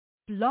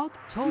Blog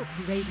Talk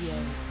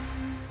Radio.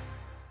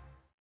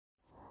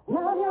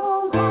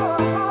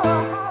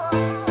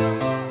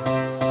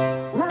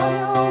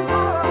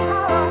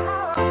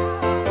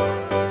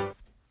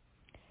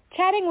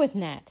 Chatting with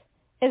Nat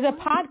is a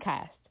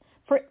podcast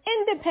for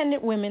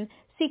independent women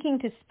seeking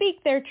to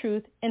speak their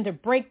truth and to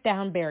break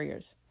down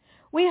barriers.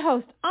 We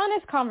host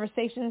honest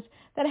conversations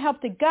that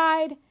help to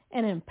guide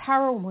and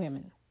empower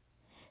women.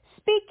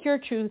 Speak your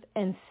truth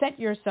and set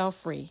yourself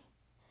free.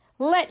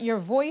 Let your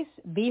voice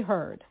be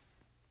heard.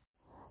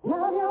 Hi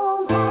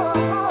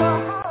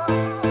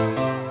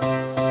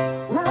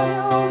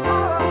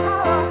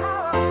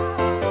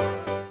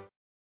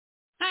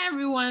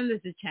everyone,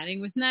 this is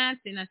Chatting with Nat.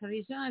 C'est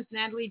Nathalie Jean, it's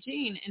Natalie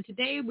Jean, and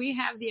today we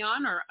have the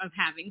honor of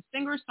having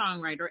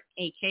singer-songwriter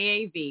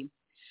AKA V.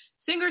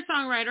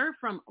 Singer-songwriter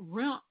from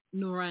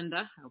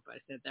Rouyn-Noranda, I hope I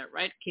said that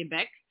right,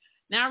 Quebec,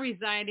 now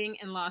residing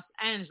in Los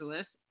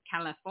Angeles,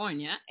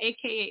 California.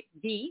 AKA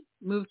V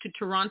moved to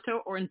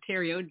Toronto,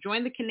 Ontario,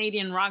 joined the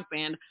Canadian rock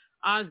band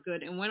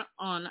Osgood, and went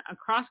on a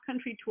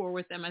cross-country tour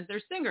with them as their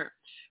singer.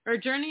 Her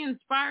journey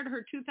inspired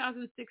her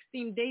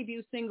 2016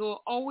 debut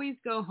single, Always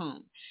Go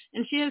Home,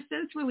 and she has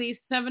since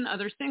released 7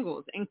 other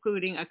singles,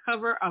 including a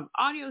cover of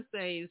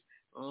Audiosay's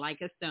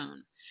Like a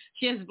Stone.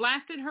 She has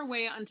blasted her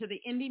way onto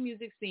the indie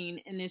music scene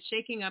and is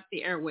shaking up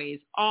the airways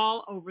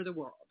all over the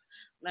world.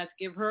 Let's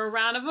give her a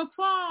round of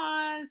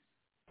applause.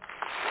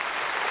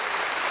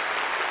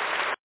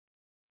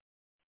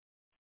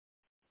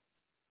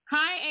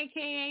 Hi,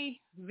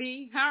 AKA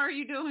V. How are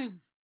you doing?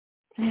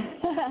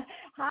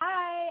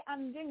 Hi,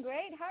 I'm doing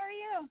great. How are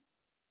you?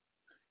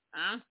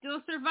 I'm still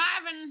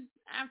surviving.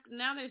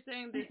 Now they're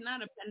saying there's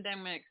not a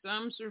pandemic, so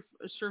I'm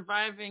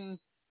surviving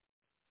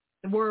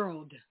the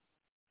world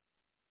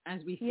as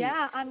we see.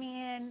 Yeah, I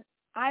mean,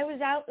 I was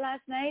out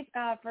last night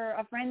for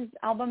a friend's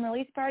album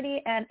release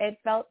party, and it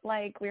felt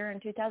like we were in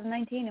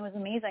 2019. It was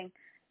amazing.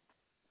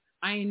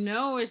 I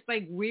know, it's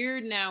like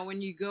weird now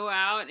when you go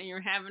out and you're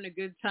having a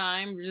good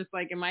time. You're just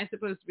like, am I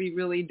supposed to be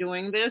really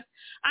doing this?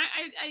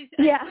 I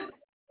yeah.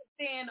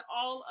 understand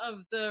all of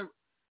the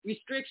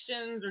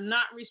restrictions or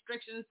not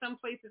restrictions. Some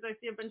places I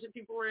see a bunch of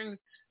people wearing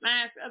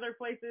masks. Other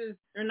places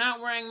they're not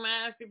wearing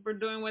masks. People are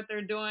doing what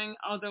they're doing.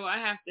 Although I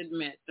have to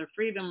admit, the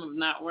freedom of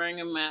not wearing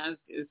a mask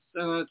is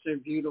such a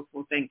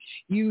beautiful thing.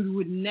 You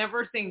would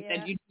never think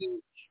that you'd be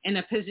in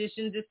a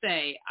position to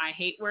say, I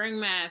hate wearing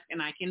masks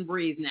and I can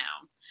breathe now.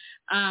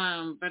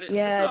 But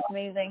it's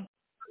amazing.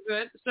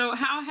 Good. So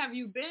how have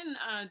you been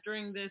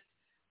during this?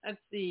 Let's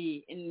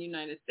see, in the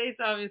United States,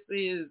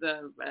 obviously, is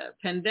a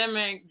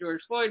pandemic,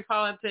 George Floyd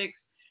politics,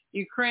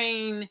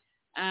 Ukraine,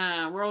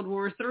 World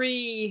War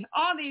III,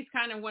 all these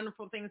kind of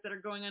wonderful things that are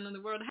going on in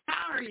the world.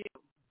 How are you?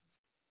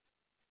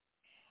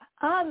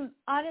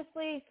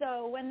 Honestly,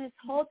 so when this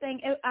whole thing,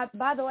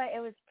 by the way,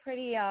 it was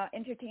pretty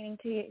entertaining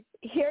to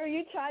hear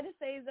you try to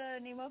say the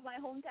name of my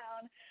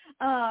hometown.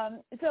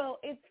 So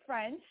it's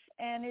French,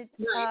 and it's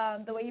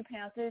the way you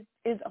pronounce it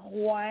is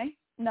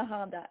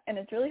Rouyn-Noranda, and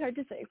it's really hard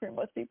to say for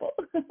most people.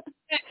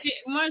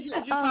 Moi,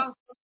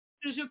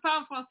 je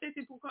parle français,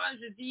 c'est pourquoi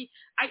je dis,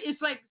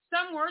 it's like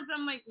some words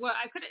I'm like, well,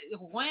 I could,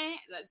 Rouen,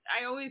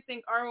 I always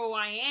think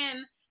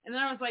R-O-I-N, and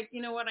then I was like,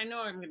 you know what, I know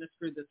I'm going to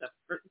screw this up,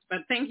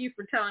 but thank you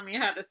for telling me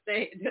how to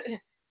say it.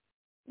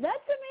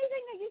 That's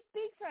amazing that you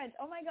speak French.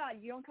 Oh my God,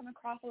 you don't come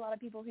across a lot of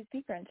people who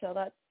speak French, so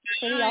that's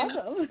pretty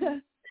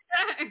awesome.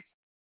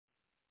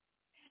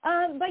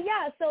 But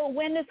yeah, so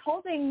when this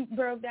whole thing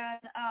broke down,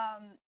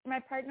 my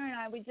partner and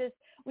I,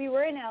 we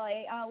were in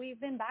LA. We've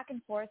been back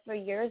and forth for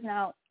years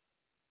now,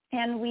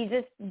 and we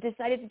just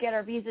decided to get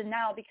our visa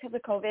now because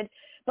of COVID.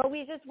 But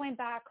we just went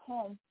back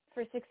home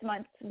for 6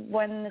 months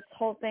when this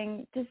whole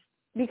thing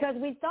because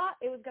we thought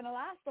it was going to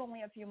last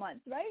only a few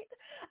months, right?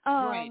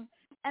 Right.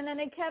 And then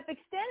it kept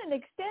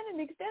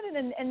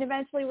extending, and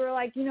eventually we were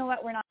like, you know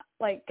what, we're not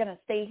like going to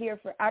stay here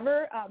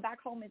forever.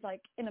 Back home is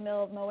like in the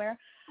middle of nowhere.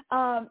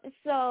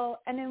 So,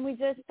 and then we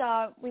just,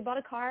 we bought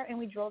a car and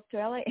we drove to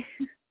LA.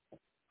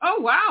 Oh,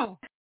 wow.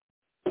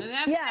 And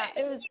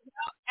it was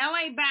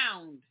LA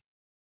bound.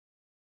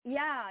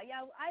 Yeah,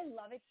 I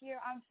love it here.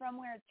 I'm from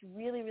where it's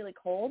really, really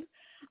cold.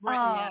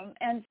 Right,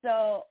 and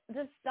so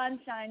the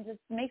sunshine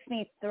just makes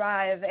me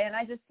thrive, and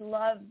I just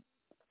love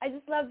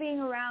being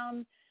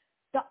around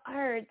the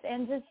arts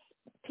and just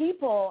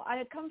people.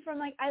 I come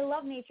from I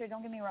love nature,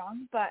 don't get me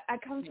wrong, but I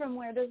come from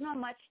where there's not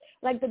much,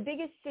 like the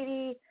biggest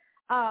city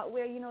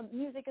where,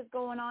 music is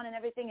going on and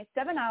everything is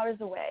 7 hours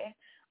away.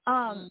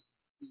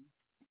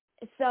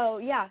 So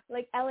yeah,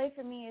 like LA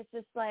for me is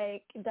just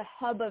like the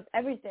hub of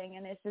everything,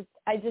 and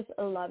I just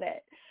love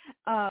it.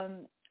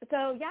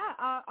 So yeah,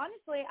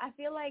 honestly, I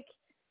feel like,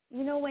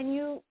 when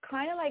you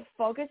kind of like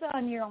focus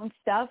on your own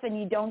stuff and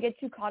you don't get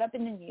too caught up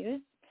in the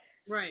news,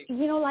 right?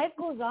 Life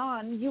goes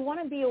on. You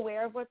want to be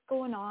aware of what's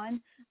going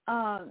on,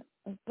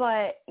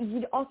 but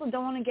you also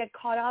don't want to get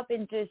caught up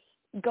and just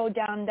go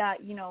down that,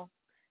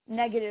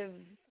 negative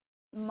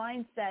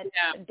mindset,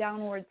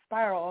 downward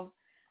spiral.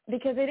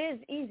 Because it is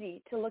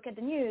easy to look at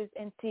the news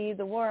and see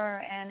the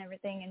war and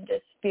everything and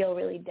just feel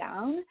really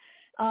down.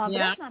 But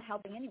that's not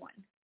helping anyone.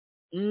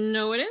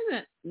 No, it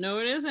isn't. No,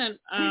 it isn't.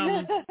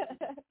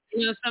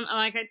 Some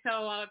like I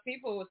tell a lot of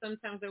people,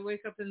 sometimes I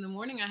wake up in the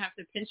morning, I have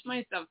to pinch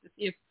myself to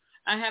see if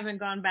I haven't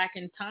gone back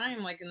in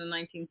time, like in the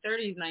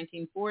 1930s,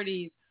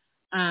 1940s,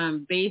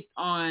 based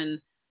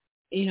on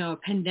a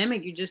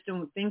pandemic. You just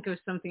don't think of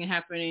something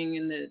happening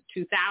in the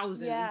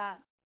 2000s, Yeah.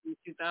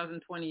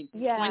 2020.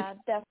 Yeah,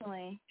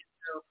 definitely.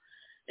 So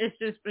it's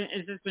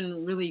just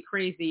been really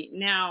crazy.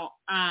 Now,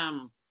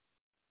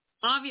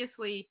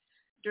 obviously,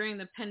 during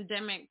the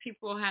pandemic,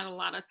 people had a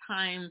lot of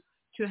time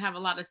to have a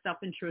lot of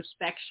self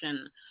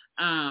introspection,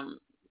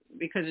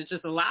 because it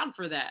just allowed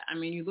for that. I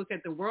mean, you look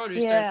at the world, you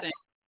start Yeah. saying,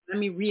 "Let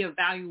me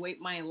reevaluate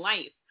my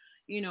life."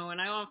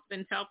 And I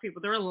often tell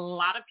people there are a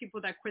lot of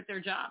people that quit their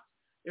jobs.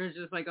 They're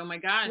just like, "Oh my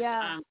gosh,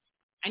 Yeah.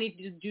 I need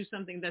to do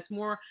something that's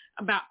more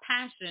about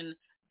passion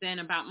than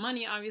about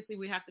money." Obviously,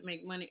 we have to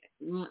make money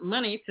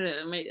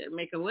to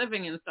make a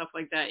living and stuff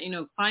like that.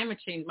 Climate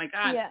change. My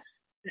God, Yeah.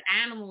 the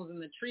animals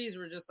and the trees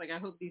were just like, I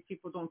hope these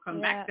people don't come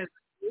back Yeah. because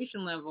the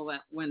pollution level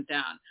that went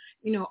down.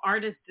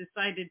 Artists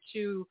decided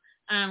to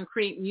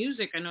create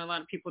music. I know a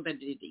lot of people that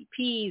did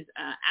EPs,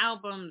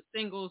 albums,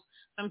 singles.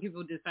 Some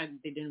people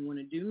decided they didn't want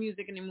to do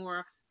music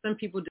anymore. Some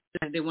people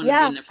decided they wanted to be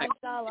Yeah, an I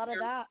effective. saw a lot of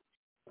that.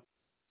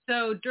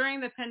 So during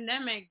the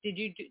pandemic, did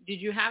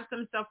you have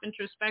some self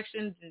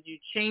introspection? Did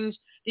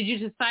you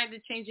decide to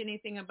change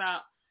anything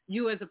about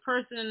you as a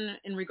person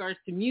in regards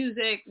to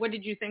music? What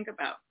did you think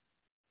about?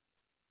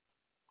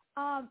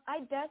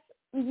 I guess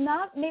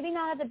maybe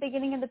not at the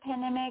beginning of the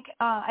pandemic.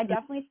 I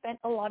definitely spent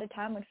a lot of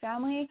time with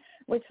family,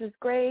 which was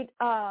great.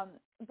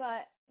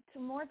 But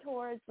more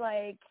towards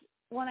like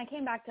when I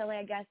came back to LA,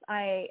 I guess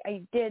I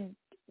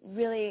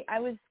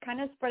was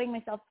kind of spreading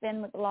myself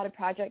thin with a lot of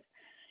projects,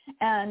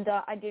 and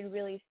I did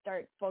really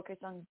start focus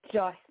on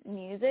just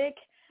music.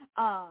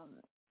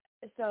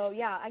 So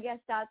yeah, I guess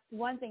that's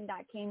one thing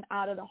that came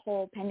out of the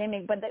whole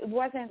pandemic, but it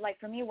wasn't like,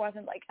 for me, it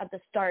wasn't like at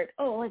the start,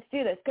 oh, let's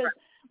do this, because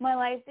my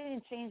life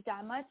didn't change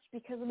that much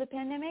because of the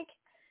pandemic.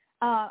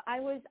 I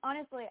was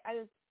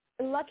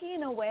lucky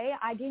in a way.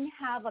 I didn't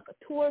have like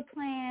a tour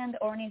planned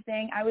or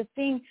anything. I was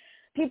seeing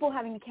people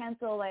having to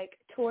cancel like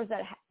tours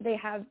that they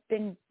have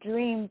been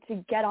dreamed to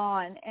get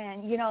on,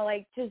 and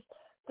like just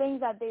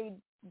things that they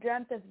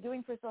dreamt of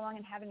doing for so long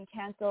and having to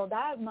cancel.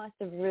 That must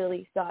have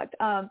really sucked.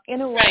 In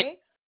a way,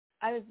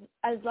 I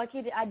was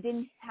lucky that I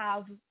didn't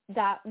have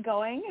that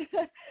going.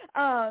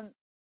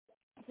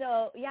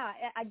 So yeah,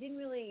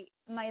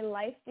 my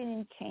life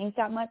didn't change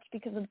that much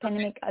because of the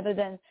pandemic, other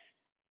than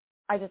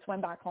I just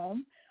went back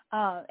home.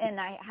 And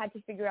I had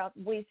to figure out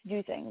ways to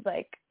do things.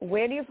 Like,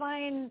 where do you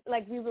find,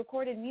 like, we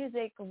recorded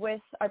music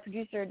with our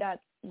producer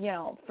that's,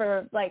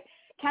 for, like,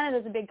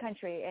 Canada's a big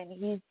country,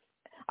 and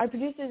our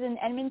producer's in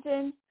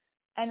Edmonton,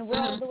 and we're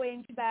all the way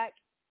in Quebec.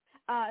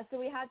 So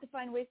we had to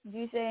find ways to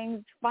do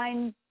things,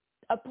 find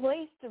a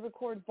place to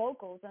record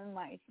vocals in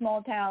my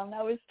small town.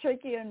 That was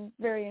tricky and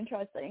very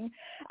interesting.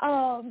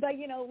 But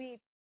we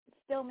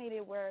still made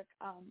it work.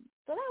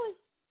 So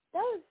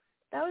that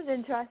was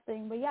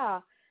interesting. But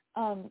yeah,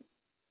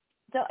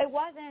 so it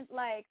wasn't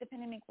like the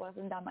pandemic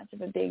wasn't that much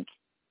of a big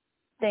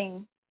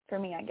thing for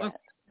me, I guess.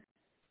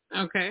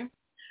 Okay.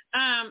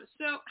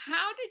 So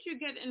how did you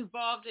get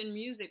involved in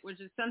music, which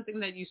is something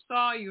that you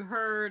saw, you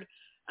heard?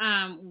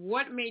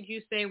 What made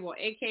you say, well,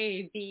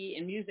 AKA V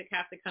and music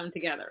have to come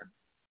together?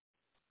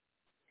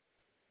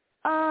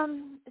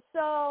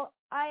 So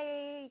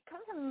I come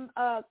from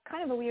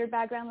kind of a weird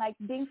background, like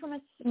being from a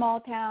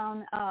small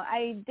town.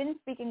 I didn't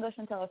speak English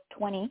until I was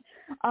 20.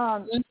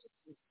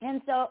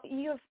 And so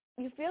you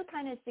feel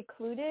kind of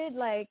secluded,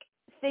 like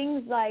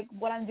things like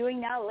what I'm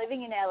doing now,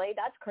 living in LA,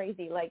 that's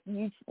crazy. Like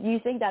you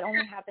think that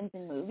only happens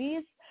in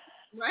movies.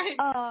 Right.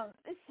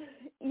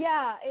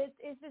 Yeah,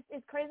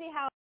 it's crazy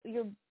how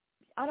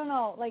I don't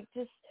know, like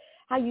just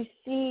how you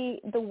see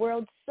the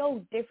world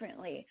so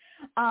differently,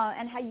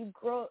 and how you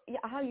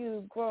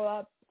grow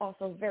up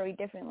also very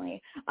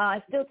differently.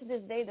 Still to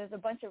this day, there's a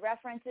bunch of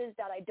references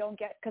that I don't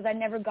get because I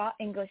never got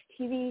English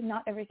TV.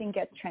 Not everything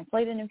gets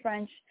translated in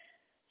French.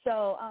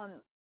 So,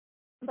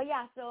 but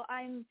yeah, so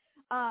I'm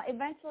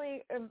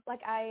eventually,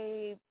 like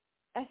I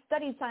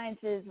studied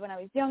sciences when I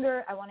was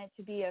younger. I wanted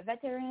to be a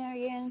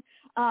veterinarian.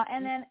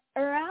 And then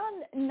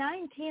around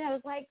 19, I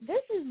was like,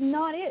 this is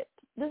not it.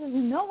 This is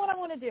not what I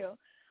want to do.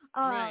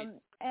 Right.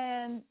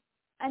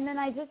 And then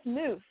I just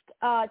moved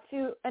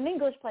to an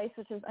English place,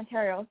 which is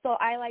Ontario. So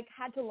I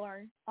had to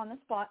learn on the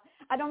spot.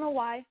 I don't know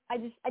why. I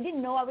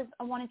didn't know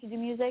I wanted to do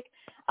music.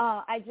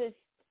 I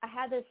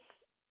had this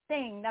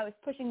thing that was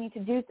pushing me to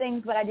do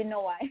things, but I didn't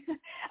know why.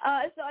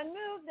 So I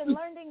moved and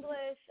learned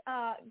English,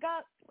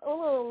 got a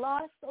little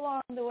lost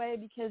along the way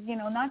because,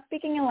 not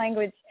speaking a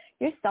language,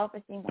 your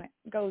self-esteem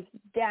goes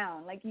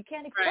down. Like, you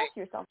can't express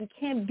yourself. You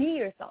can't be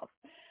yourself.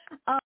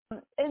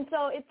 And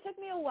so it took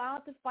me a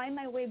while to find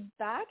my way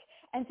back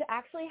and to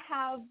actually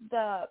have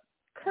the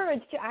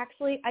courage to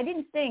I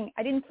didn't sing.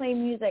 I didn't play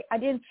music.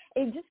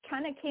 It just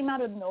kind of came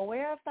out of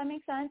nowhere, if that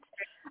makes sense.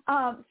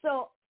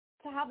 So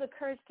to have the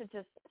courage to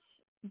just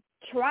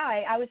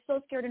try, I was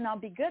so scared to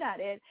not be good at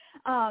it.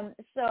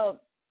 So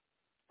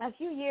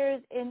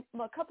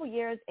a couple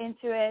years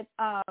into it,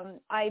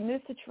 I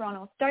moved to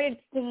Toronto, started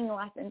singing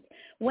lessons,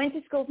 went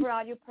to school for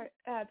audio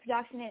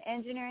production and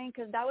engineering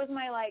because that was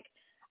my, like,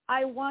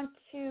 I want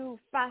to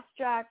fast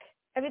track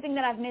everything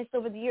that I've missed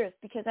over the years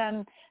because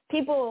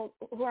people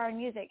who are in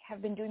music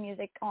have been doing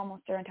music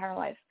almost their entire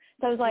life.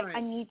 So I was like, right.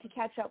 I need to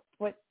catch up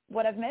with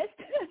what I've missed.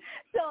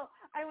 So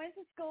I went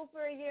to school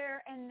for a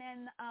year and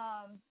then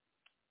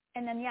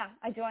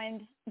I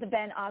joined the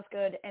band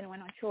Osgood and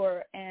went on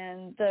tour,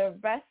 and the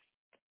rest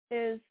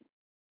is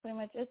pretty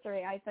much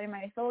history. I started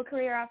my solo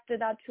career after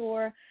that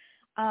tour,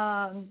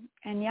 and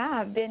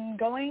I've been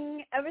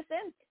going ever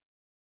since.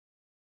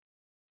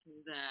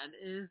 That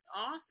is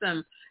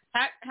awesome.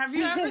 Have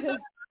you ever thought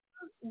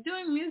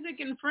doing music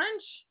in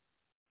French?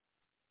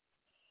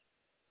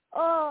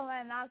 Oh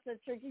man, that's a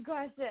tricky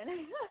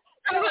question.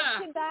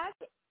 Quebec.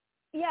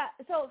 Yeah,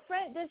 so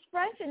there's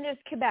French and there's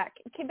Quebec.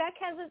 Quebec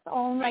has its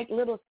own like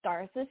little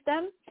star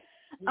system,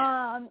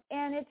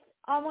 and it's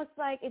almost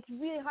like it's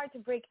really hard to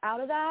break out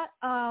of that.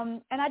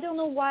 And I don't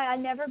know why I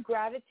never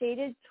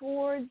gravitated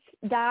towards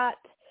that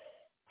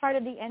part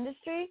of the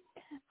industry.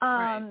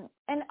 And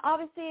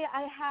obviously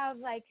I have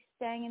like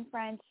sang in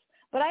French,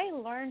 but I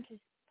learned to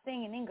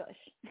sing in English.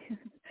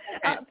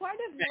 Part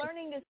of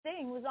learning to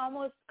sing was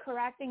almost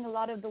correcting a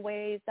lot of the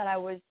ways that I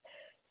was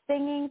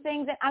singing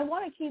things, and I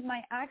want to keep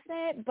my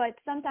accent, but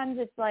sometimes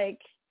it's like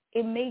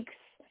it makes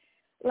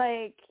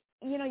like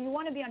you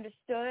want to be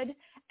understood,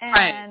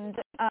 and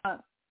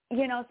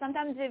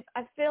sometimes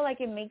I feel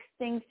like it makes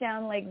things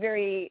sound like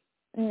very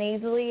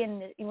nasally,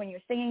 and when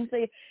you're singing,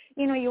 so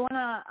you want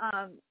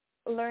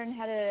to learn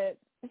how to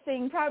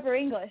sing proper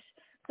English.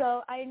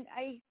 So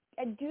I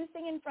do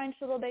sing in French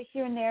a little bit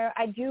here and there.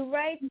 I do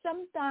write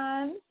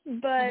sometimes,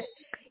 but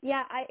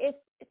it's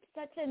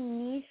such a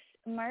niche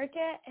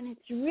market, and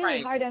it's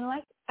really hard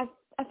unless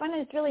I find that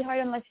it's really hard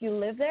unless you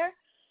live there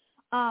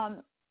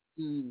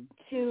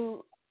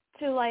to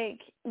like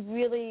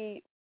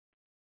really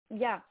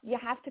you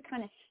have to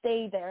kind of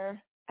stay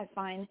there, I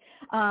find.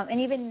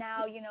 And even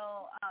now,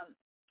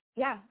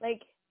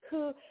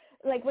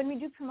 like when we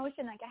do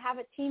promotion, like I have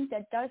a team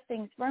that does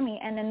things for me,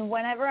 and then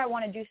whenever I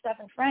want to do stuff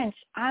in French,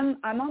 I'm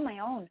on my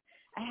own.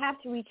 I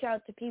have to reach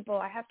out to people.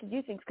 I have to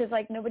do things because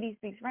like nobody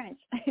speaks French.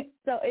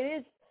 So it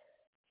is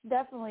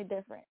definitely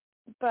different.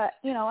 But,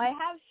 I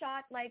have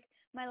shot, like,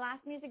 my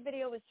last music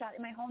video was shot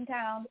in my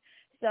hometown.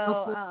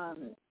 So,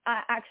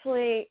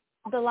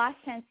 the Last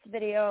Chance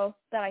video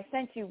that I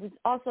sent you was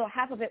also,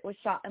 half of it was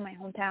shot in my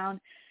hometown.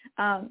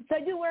 So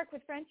I do work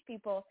with French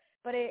people,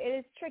 but it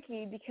is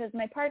tricky because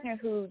my partner,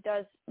 who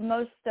does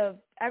most of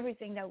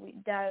everything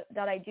that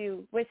I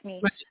do with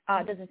me,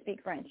 doesn't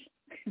speak French.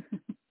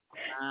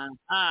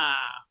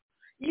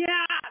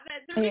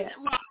 The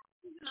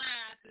reason I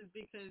asked is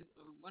because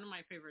one of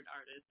my favorite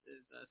artists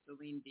is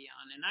Celine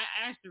Dion, and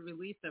I actually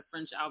released a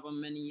French album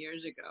many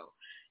years ago,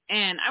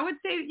 and I would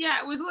say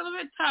it was a little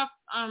bit tough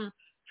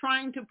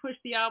trying to push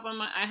the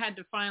album. I had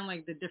to find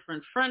like the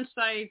different French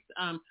sites,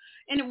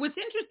 and what's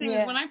interesting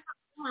is when I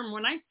perform,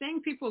 when I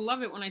sing, people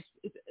love it when I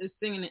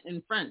sing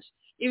in French,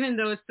 even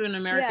though it's to an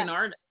American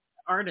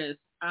artist.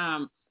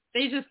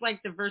 They just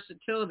like the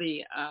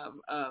versatility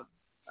of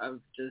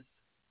just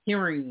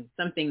hearing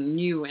something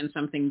new and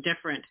something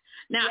different.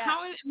 Now,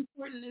 how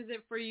important is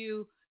it for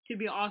you to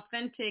be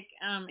authentic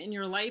in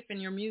your life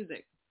and your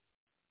music?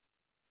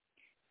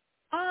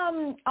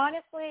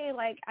 Honestly,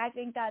 like, I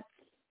think that's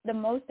the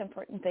most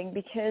important thing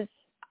because,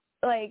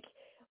 like,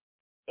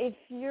 if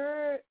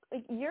you're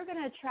going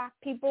to attract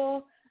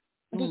people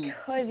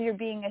because you're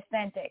being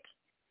authentic.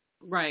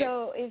 Right.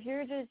 So if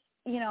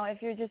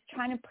you're just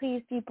trying to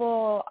please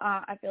people,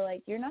 I feel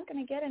like you're not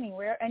going to get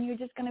anywhere and you're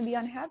just going to be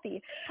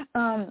unhappy.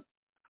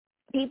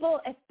 People,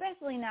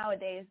 especially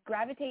nowadays,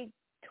 gravitate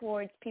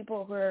towards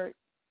people who are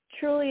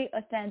truly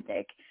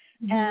authentic.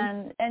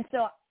 And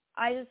so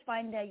I just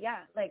find that,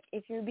 like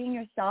if you're being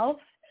yourself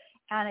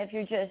and if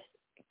you're just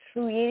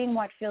creating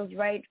what feels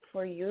right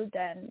for you,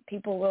 then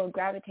people will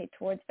gravitate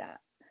towards that.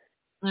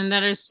 And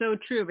that is so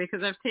true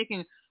because I've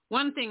taken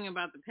one thing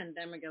about the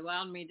pandemic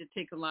allowed me to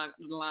take a lot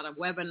of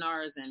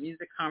webinars and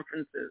music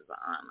conferences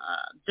on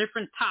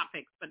different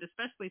topics, but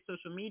especially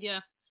social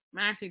media. I'm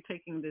actually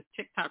taking this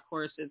TikTok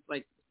course. It's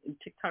like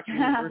TikTok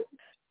University.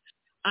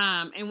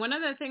 And one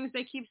of the things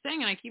they keep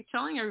saying, and I keep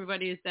telling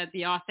everybody, is that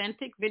the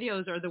authentic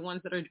videos are the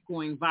ones that are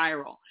going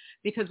viral.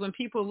 Because when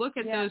people look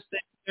at those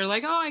things, they're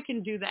like, oh, I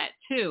can do that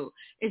too.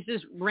 It's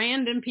just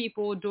random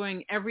people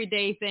doing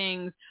everyday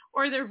things,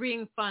 or they're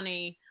being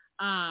funny.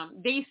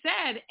 They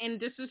said, and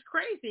this is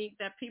crazy,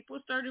 that people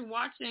started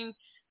watching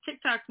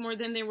TikToks more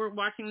than they were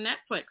watching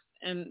Netflix.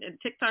 And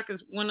TikTok is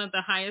one of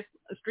the highest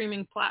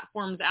streaming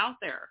platforms out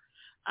there.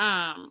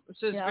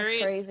 So it's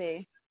very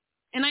crazy.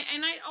 And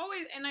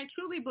I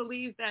truly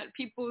believe that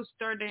people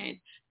started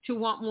to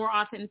want more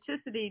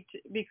authenticity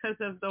because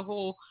of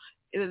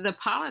the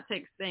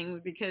politics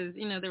thing, because,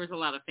 there was a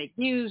lot of fake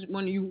news.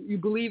 When you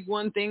believe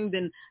one thing,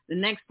 then the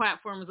next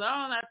platform is,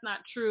 oh, that's not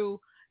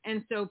true.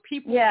 And so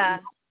people,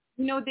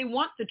 they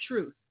want the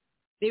truth.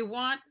 They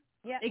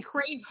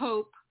crave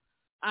hope.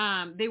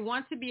 They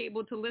want to be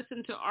able to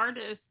listen to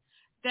artists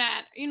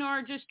that,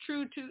 are just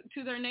true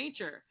to their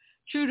nature,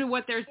 true to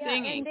what they're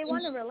singing. And they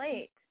want to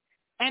relate.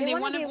 And they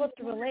want to be able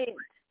to relate.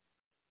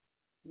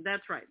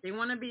 That's right. They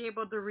want to be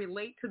able to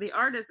relate to the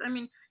artist. I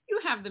mean, you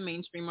have the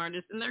mainstream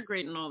artists, and they're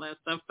great and all that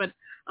stuff, but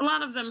a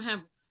lot of them have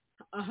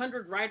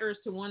 100 writers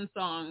to one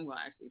song. Well,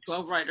 actually,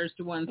 12 writers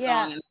to one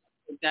song, and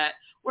stuff like that.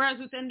 Whereas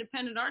with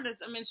independent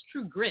artists, I mean, it's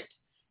true grit.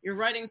 You're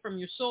writing from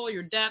your soul,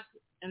 your depth,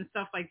 and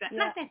stuff like that.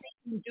 Not that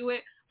they can do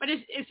it, but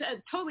it's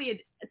a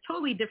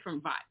totally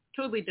different vibe.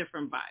 Totally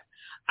different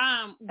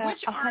vibe.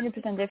 Which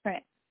 100%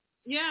 different.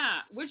 Yeah.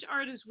 Which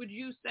artists would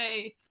you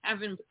say have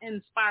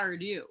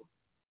inspired you?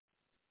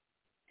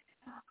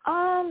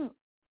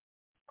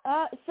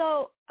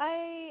 So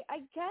I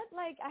get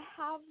like I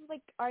have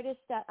like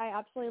artists that I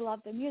absolutely love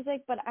their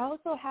music, but I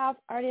also have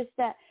artists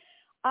that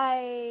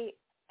I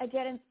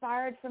get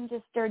inspired from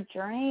just their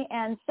journey,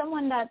 and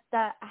someone that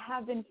I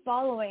have been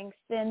following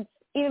since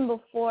even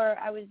before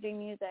I was doing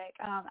music.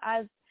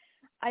 As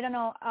I don't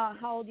know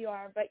how old you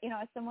are, but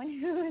as someone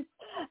who's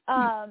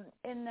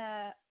in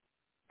the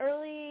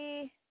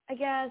early, I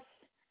guess,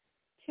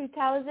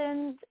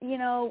 2000s,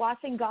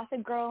 watching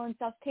Gossip Girl and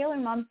stuff, Taylor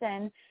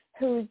Momsen,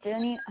 who's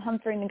Jenny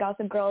Humphrey in the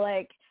Gossip Girl,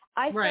 like,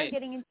 I started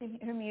getting into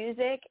her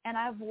music, and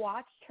I've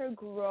watched her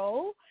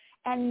grow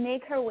and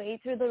make her way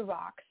through the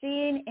rock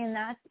scene, and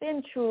that's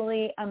been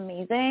truly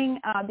amazing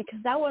because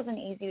that wasn't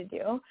easy to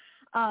do.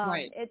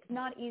 It's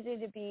not easy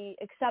to be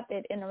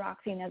accepted in the rock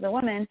scene as a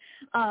woman.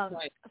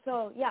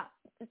 So, yeah,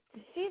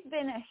 she's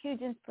been a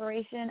huge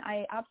inspiration.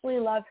 I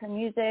absolutely love her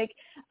music.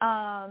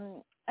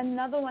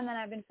 Another one that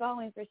I've been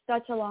following for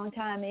such a long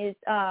time is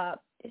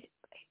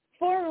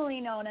formerly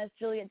known as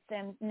Juliet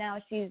Sims.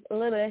 Now she's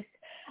Lilith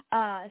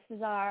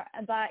Cesar.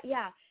 But,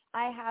 yeah,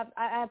 I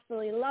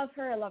absolutely love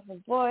her. I love her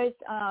voice.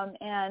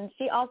 And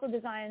she also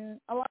designs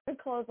a lot of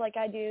clothes like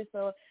I do.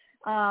 So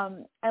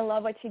I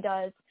love what she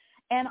does.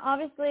 And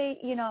obviously,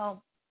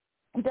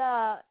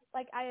 I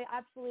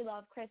absolutely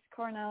love Chris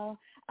Cornell.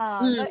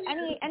 But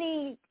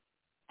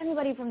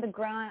anybody from the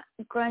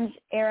grunge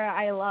era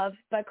I love.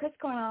 But Chris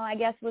Cornell, I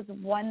guess, was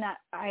one that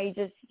I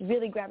just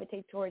really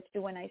gravitate towards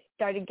when I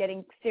started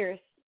getting serious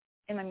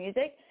in my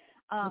music.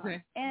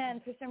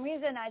 And for some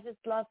reason, I just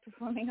love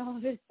performing all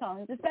of his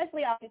songs,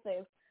 especially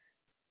obviously.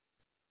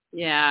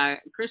 Yeah,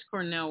 Chris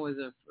Cornell was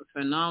a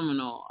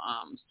phenomenal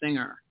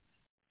singer.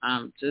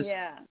 I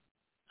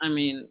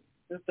mean,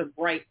 just a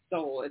bright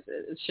soul. It's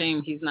a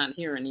shame he's not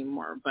here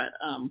anymore, but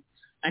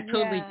I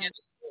totally get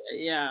it.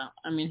 Yeah,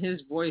 I mean,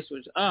 his voice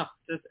was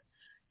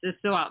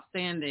just so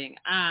outstanding.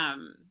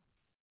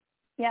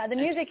 The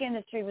music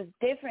industry was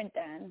different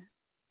then.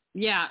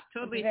 Yeah,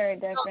 totally. Very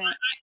different. So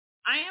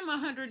I am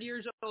 100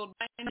 years old.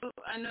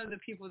 I know the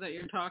people that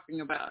you're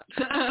talking about.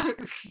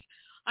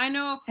 I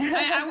know.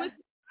 I was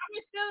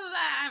still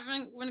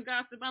laughing when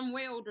Gossip. I'm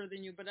way older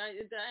than you, but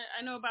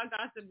I know about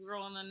Gossip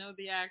Girl, and I know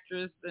the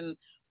actress and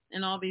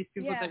all these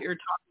people that you're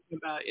talking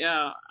about.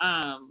 Yeah.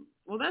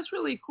 Well, that's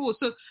really cool.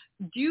 So,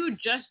 do you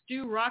just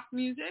do rock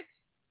music?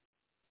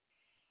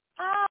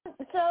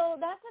 So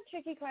that's a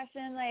tricky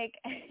question. Like,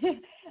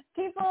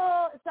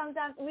 people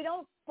sometimes, we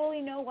don't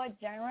fully know what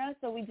genre,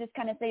 so we just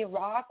kind of say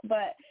rock.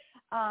 But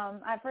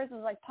at first it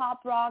was like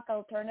pop rock,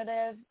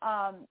 alternative.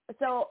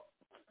 So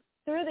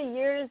through the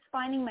years,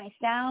 finding my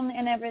sound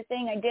and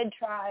everything, I did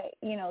try,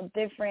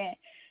 different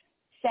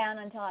sound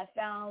until I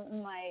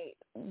found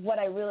what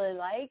I really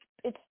like.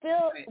 It's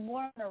still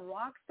more on the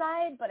rock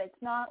side, but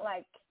it's not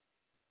like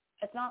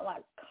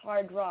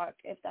hard rock,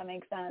 if that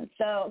makes sense.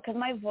 So, because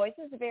my voice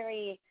is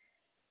very,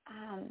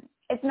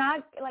 it's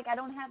not like I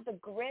don't have the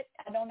grit.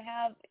 I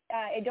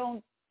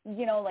don't,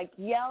 like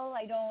yell.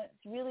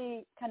 It's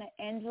really kind of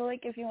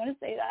angelic, if you want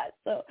to say that.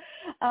 So,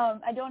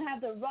 I don't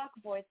have the rock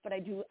voice, but I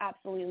do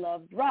absolutely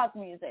love rock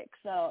music.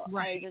 So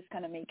I just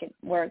kind of make it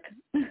work.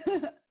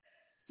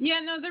 Yeah,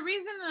 no, the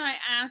reason that I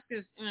ask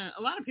is,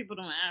 a lot of people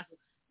don't ask,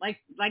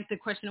 like the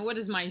question of what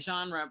is my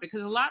genre,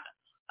 because a lot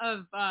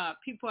of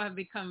people have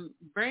become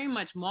very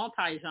much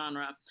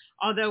multi-genre.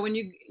 Although when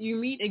you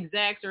meet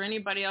execs or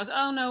anybody else,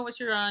 oh no, what's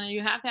your genre?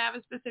 You have to have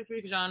a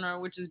specific genre,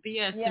 which is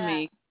BS to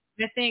me.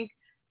 I think,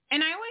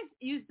 and I always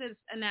use this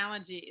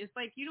analogy. It's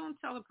like you don't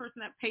tell the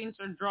person that paints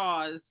or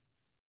draws,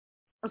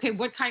 okay,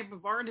 what type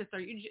of artist are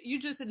you?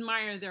 You just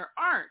admire their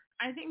art.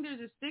 I think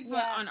there's a stigma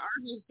on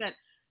artists that,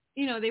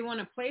 they want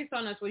to place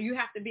on us, well, you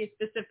have to be a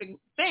specific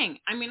thing.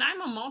 I mean,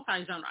 I'm a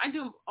multi-genre. I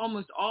do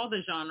almost all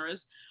the genres.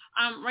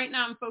 Right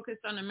now I'm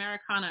focused on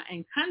Americana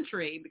and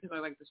country because I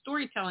like the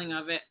storytelling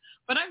of it,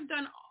 but I've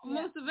done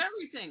most of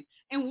everything.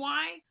 And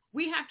why?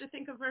 We have to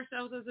think of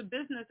ourselves as a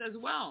business as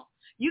well.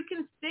 You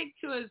can stick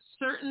to a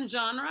certain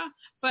genre,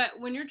 but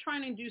when you're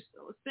trying to do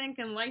sync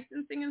and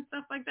licensing and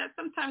stuff like that,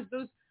 sometimes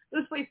those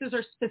places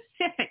are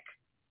specific.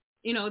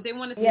 They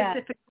want a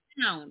specific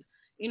sound.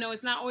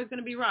 It's not always going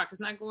to be rock. It's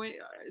not going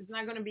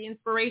to be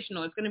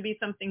inspirational. It's going to be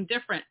something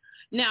different.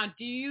 Now,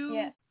 do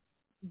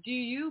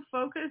you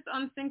focus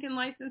on sync and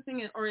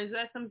licensing, or is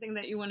that something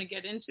that you want to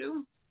get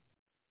into?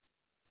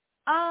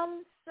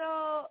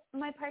 So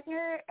my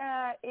partner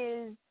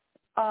is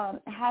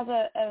has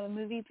a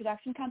movie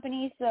production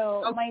company,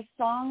 so my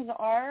songs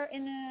are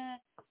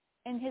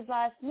in his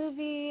last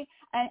movie,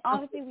 and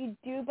obviously we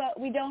do, but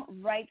we don't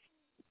write.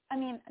 I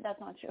mean, that's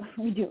not true.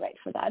 We do write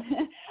for that.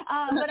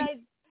 But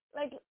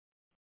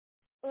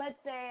let's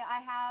say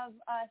I have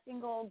a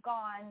single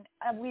Gone.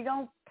 We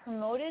don't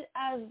promote it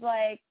as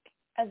much,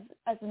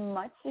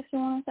 if you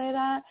want to say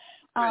that.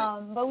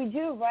 Right. But we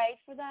do write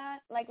for that.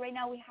 Like right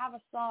now, we have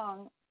a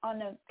song on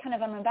the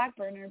back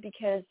burner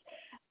because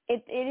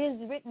it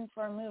is written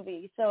for a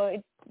movie. So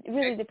it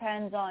really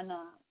depends on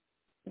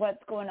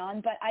what's going on.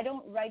 But I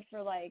don't write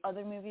for like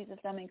other movies,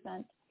 if that makes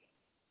sense.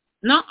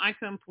 No, I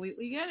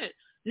completely get it.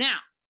 Now,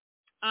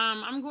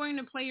 I'm going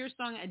to play your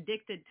song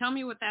 "Addicted." Tell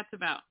me what that's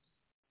about.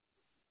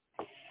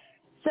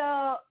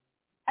 So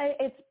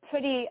it's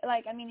pretty,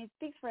 it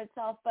speaks for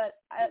itself,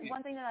 but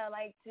one thing that I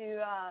like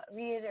to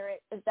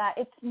reiterate is that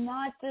it's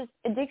not just,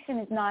 addiction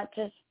is not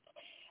just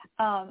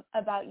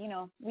about,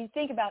 we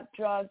think about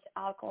drugs,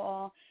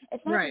 alcohol.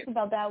 It's not just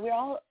about that. We're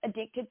all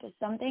addicted to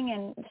something,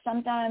 and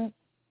sometimes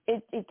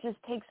it just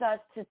takes us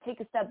to take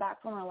a step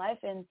back from our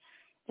life and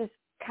just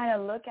kind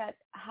of look at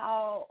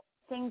how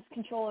things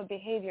control our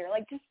behavior.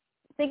 Like, just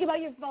think about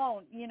your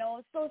phone,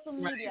 social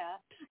media,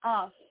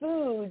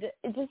 food.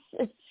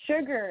 It's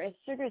sugar.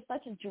 Sugar is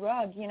such a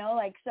drug,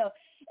 so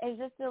it's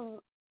just a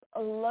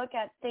look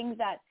at things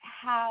that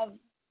have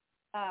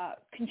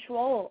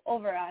control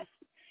over us.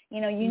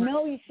 You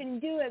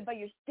shouldn't do it, but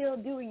you're still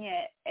doing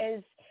it.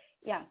 Is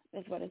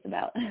what it's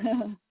about.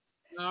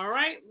 All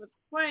right, let's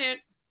play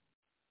it.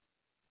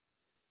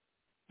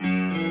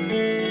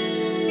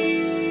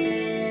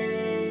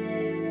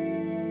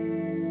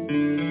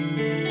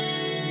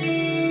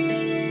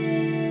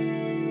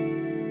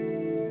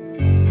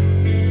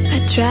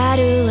 Try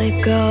to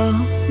let go,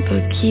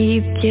 but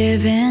keep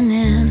giving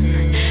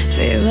in.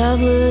 Fear of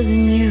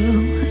losing you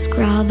is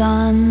crawled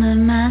under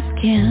my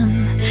skin.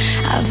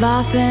 I've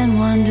often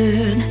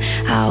wondered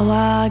how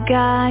I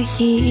got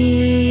here.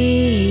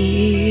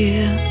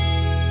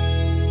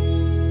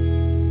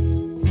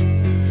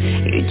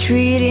 You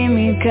treated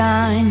me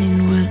kind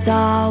and was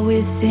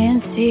always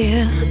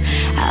sincere.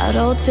 I'd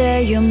alter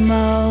your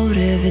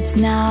motive, it's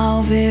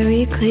now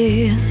very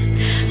clear.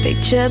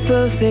 Picture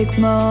perfect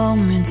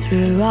moments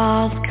were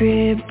all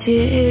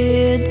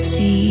scripted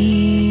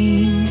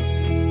scenes.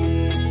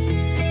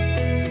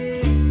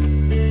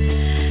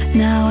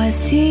 Now I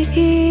see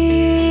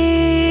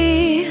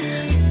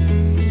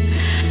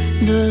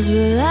those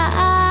were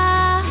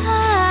lies.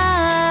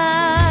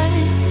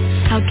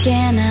 How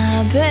can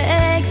I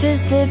break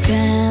this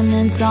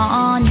dependence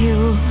on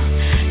you?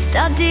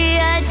 Stop the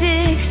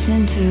addiction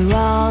to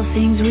all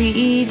things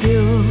we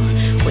do.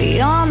 We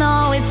all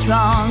know it's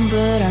wrong,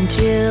 but I'm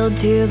chilled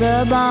to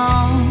the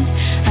bone.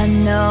 I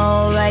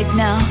know right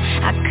now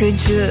I could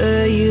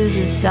sure use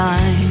a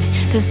sign.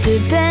 This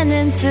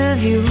dependence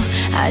of you,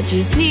 I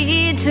just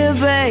need to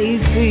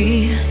break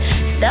free.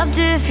 Stop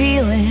the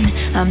feeling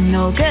I'm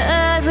no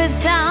good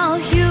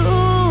without you.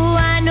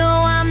 I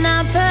know I'm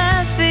not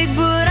perfect,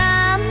 but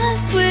I'm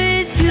left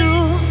with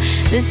you.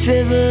 This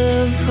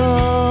river of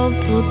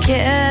hope will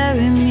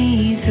carry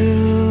me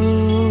through.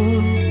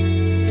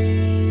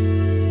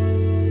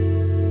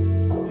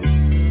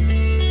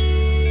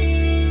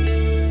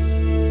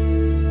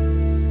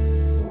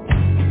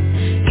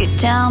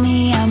 Tell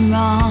me I'm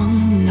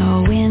wrong,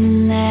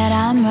 knowing that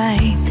I'm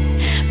right.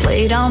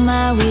 Played on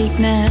my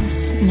weakness,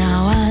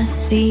 now I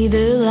see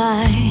the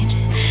light.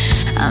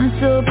 I'm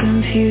so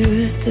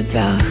confused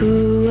about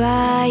who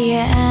I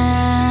am.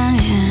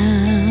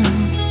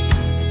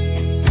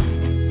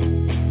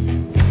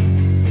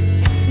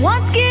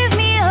 What give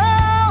me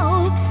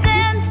hope,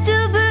 sense to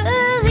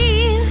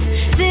believe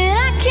that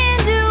I can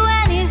do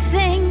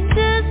anything,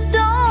 just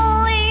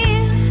don't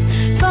leave.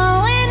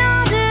 Falling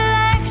on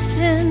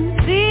direction,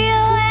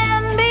 feel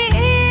and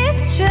betray.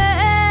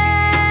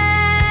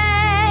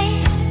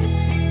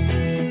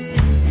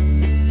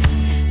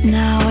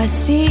 Now I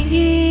see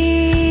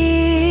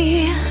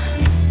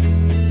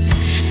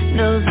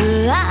those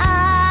lies.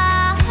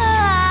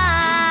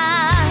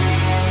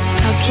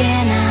 How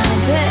can I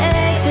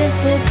break this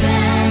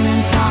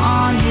dependence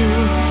on you?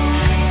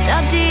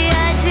 Stop the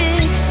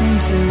addiction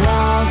to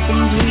all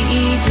things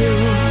we do.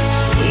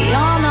 We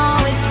all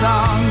know it's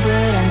wrong,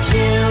 but I'm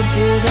chilled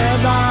to the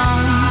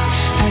bone.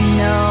 I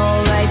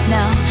know right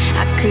now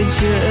I could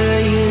sure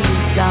use a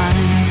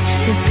sign.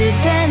 This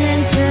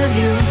dependence of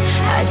you,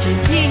 I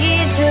just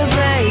need to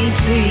break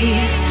free.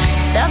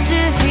 Stop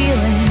the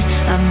feeling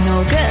I'm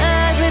no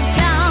good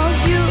without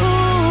you.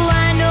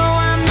 I know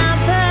I'm not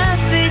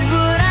perfect,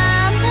 but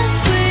I'm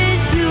left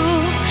with you.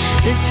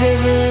 This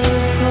river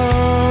of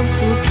hope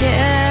will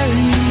carry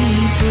me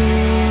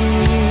through.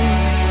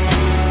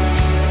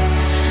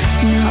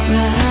 Not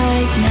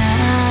right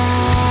now.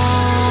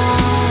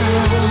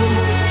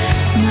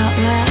 Not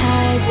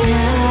right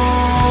now.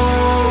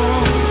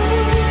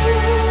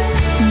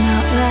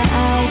 Not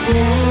right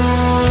now.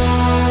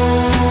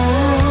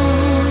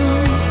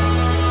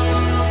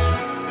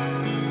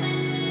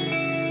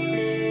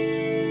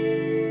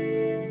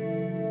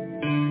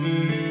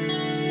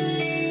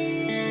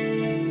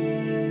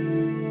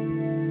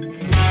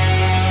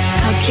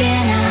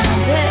 can I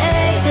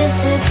break this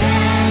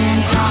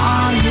dependence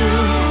on you?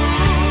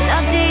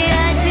 Stop the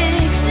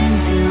addiction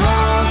to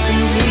all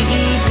things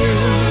we do.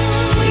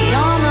 We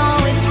all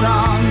know it's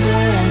wrong,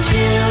 but I'm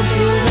still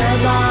to the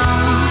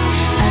bone.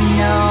 I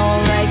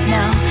know right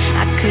now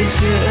I could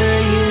show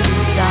you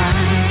the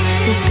signs.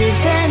 This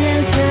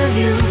dependence of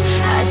you,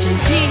 I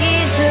just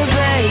need to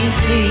break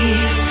free.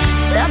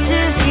 Stop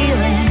the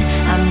feeling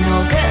I'm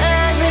no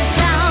good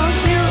without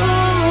you.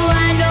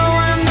 I know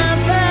I'm not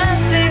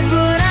perfect,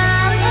 but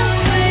I'm not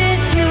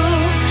with you.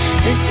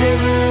 This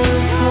river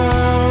of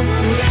hope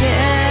will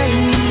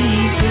carry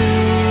me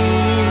through.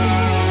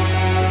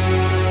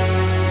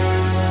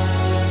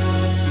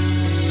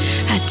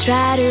 I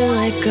try to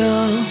let go,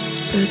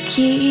 but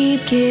keep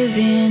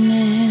giving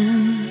in.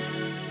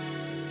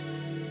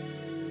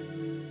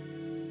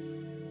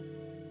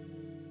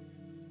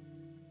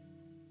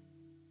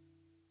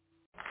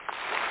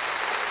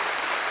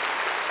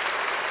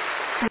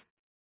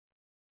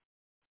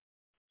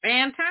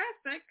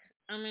 Fantastic.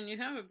 I mean, you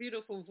have a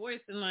beautiful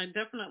voice, and I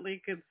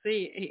definitely could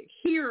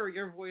hear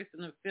your voice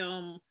in the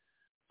film,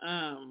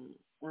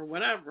 or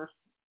whatever.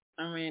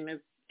 I mean,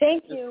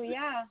 Thank you.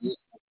 Yeah.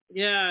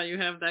 Yeah, you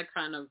have that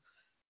kind of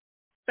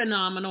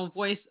phenomenal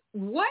voice.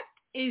 What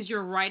is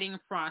your writing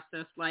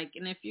process like?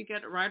 And if you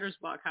get writer's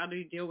block, how do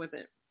you deal with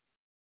it?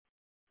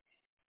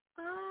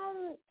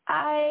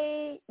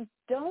 I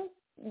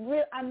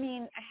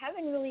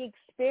haven't really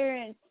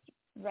experienced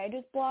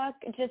writer's block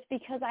just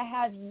because I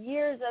have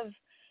years of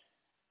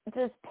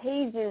just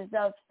pages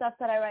of stuff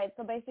that I write.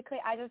 So basically,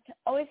 I just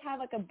always have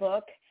like a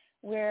book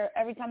where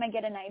every time I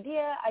get an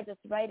idea, I just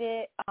write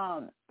it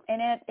in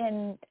it,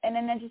 and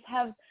then I just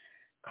have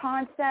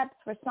concepts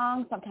for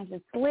songs. Sometimes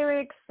it's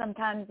lyrics.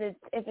 Sometimes if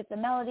it's a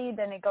melody,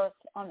 then it goes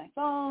on my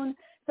phone.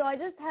 So I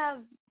just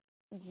have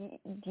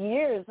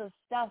years of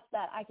stuff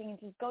that I can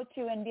just go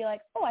to and be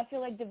like, oh, I feel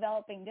like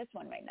developing this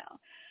one right now.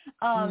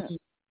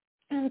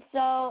 And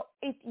so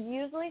it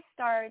usually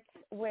starts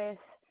with,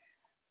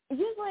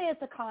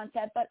 it's a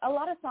concept, but a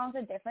lot of songs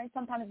are different.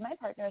 Sometimes my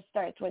partner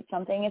starts with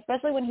something,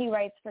 especially when he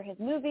writes for his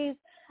movies.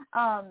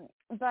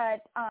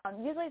 But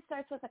usually it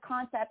starts with a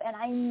concept, and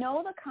I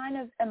know the kind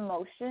of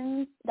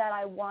emotions that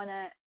I want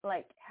to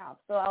have.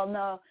 So I'll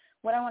know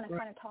what I want to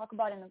kind of talk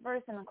about in the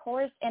verse and the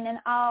chorus, and then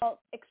I'll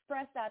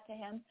express that to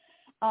him.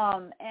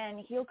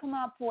 And he'll come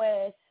up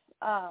with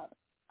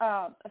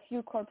a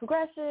few chord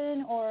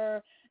progression,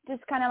 or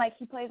just kind of like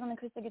he plays on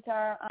acoustic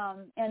guitar,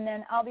 and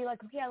then I'll be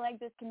like, okay, I like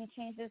this. Can you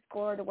change this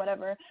chord or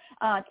whatever,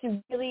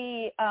 to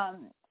really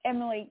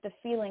emulate the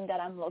feeling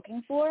that I'm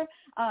looking for.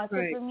 So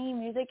for me,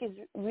 music is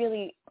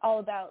really all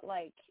about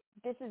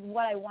this is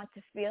what I want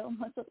to feel.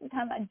 Most of the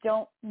time, I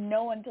don't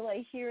know until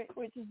I hear it,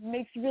 which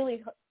makes it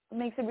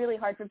really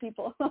hard for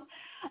people.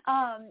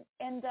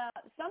 And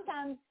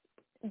sometimes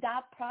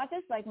that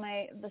process,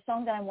 the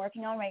song that I'm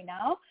working on right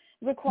now,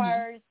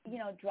 requires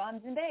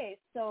drums and bass.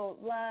 So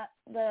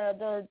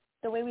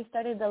the way we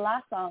started the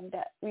last song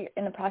that we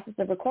in the process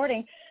of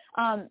recording,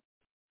 my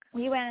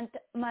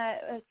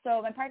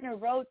partner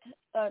wrote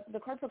the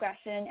chord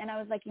progression, and I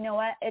was like, you know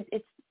what,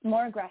 it's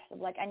more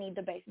aggressive. I need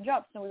the bass and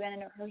drums. So we went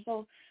in a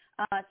rehearsal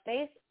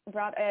space,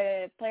 brought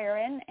a player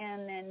in,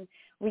 and then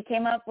we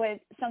came up with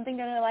something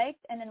that I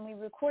liked, and then we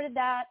recorded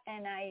that,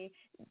 and a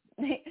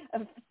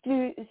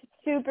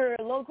super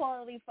low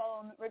quality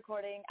phone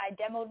recording. I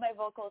demoed my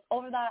vocals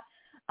over that,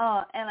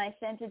 and I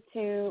sent it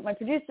to my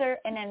producer,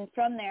 and then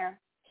from there,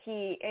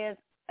 he is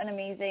an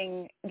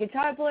amazing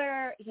guitar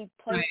player. He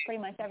plays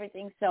pretty much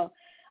everything. So,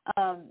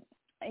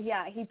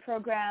 he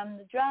programmed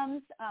the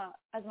drums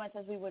as much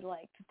as we would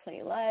like to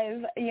play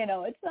live.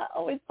 It's not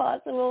always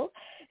possible.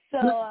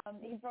 So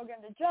he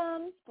programmed the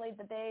drums, played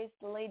the bass,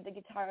 played the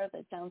guitar.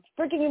 That sounds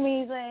freaking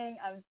amazing.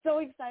 I'm so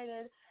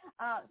excited.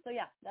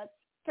 That's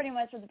pretty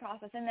much the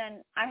process. And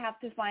then I have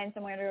to find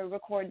somewhere to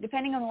record,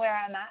 depending on where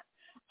I'm at.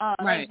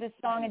 Like this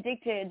song,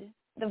 Addicted,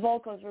 the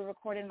vocals were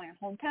recorded in my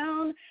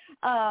hometown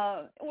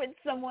with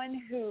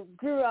someone who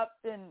grew up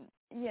in,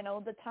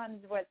 the times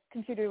what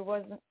computer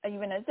wasn't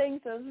even a thing.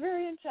 So it was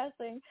very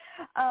interesting.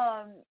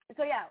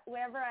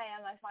 Wherever I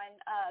am, I find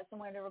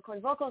somewhere to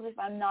record vocals if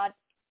I'm not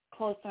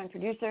close to my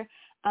producer.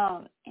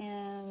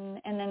 And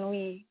then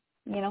we,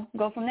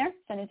 go from there,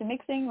 send it to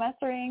mixing,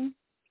 mastering.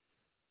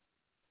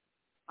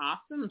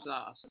 Awesome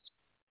sauce.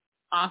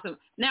 Awesome.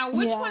 Now,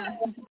 which one of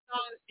the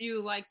songs do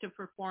you like to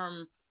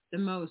perform the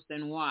most,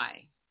 and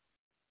why?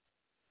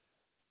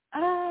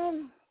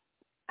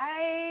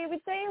 I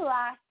would say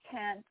Last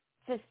Chance,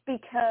 just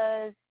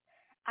because,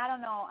 I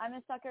don't know, I'm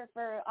a sucker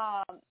for,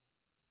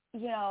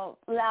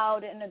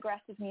 loud and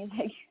aggressive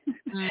music.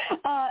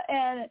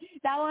 And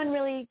that one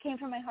really came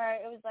from my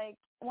heart. It was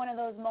one of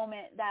those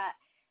moments that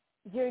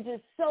you're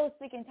just so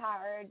sick and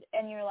tired,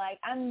 and you're like,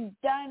 I'm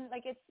done.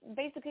 It's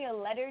basically a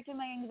letter to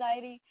my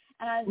anxiety,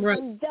 and I was like,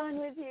 I'm done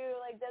with you.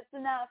 That's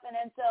enough. And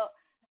then so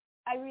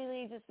I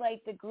really just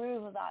like the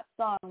groove of that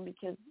song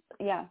because,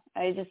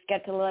 I just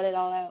get to let it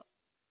all out.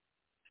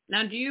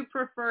 Now, do you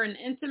prefer an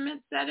intimate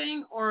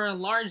setting or a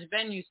large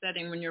venue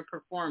setting when you're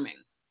performing?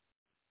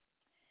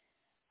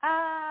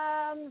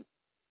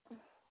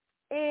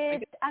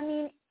 I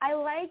mean, I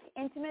like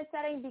intimate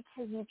settings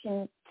because you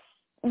can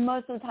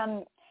most of the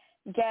time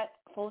get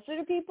closer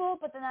to people,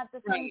 but then at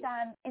the same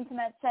time,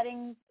 intimate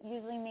settings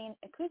usually mean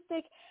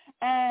acoustic,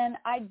 and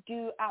I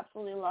do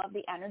absolutely love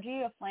the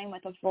energy of playing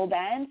with a full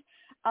band.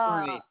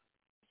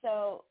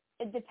 So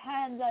it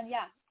depends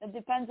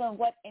on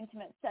what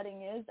intimate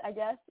setting is, I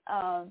guess.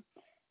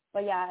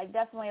 But yeah, I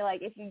definitely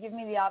like, if you give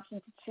me the option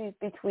to choose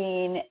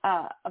between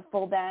a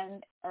full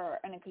band or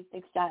an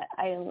acoustic set,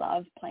 I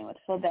love playing with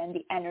full band,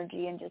 the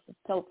energy, and just it's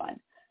so fun.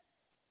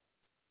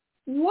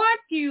 What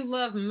do you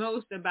love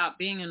most about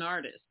being an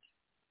artist?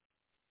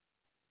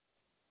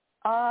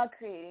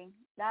 Creating.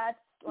 That's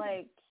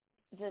like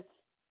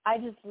I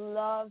just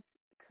love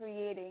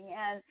creating,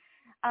 and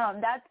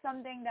that's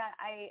something that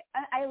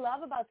I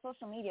love about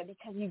social media,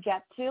 because you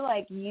get to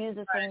like use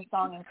the same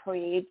song and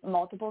create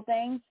multiple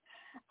things.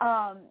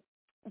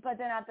 But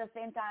then at the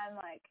same time,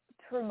 like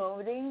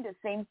promoting the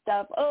same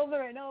stuff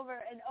over and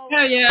over and over.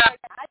 Oh, yeah. Like,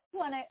 I just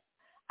want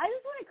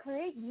to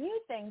create new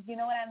things. You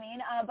know what I mean?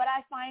 But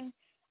I find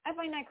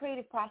that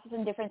creative process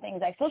in different things,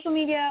 like social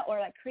media or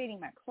like creating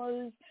my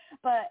clothes.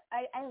 But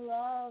I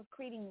love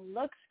creating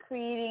looks,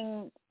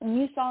 creating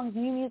new songs,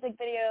 new music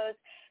videos.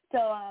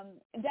 So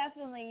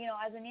definitely,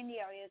 as an indie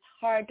artist, it's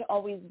hard to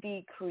always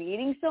be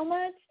creating so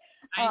much.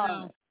 I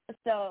know.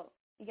 So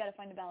you got to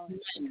find a balance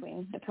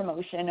between the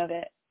promotion of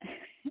it.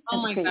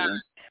 Oh my gosh.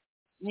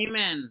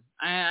 Amen.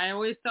 I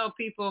always tell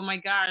people, oh my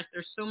gosh,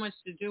 there's so much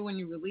to do when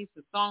you release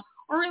a song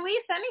or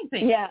release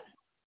anything. Yeah.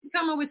 You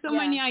come up with so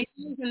many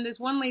ideas. And this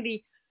one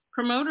lady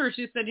promoter,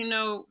 she said,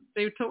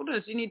 they told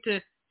us you need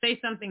to say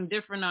something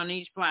different on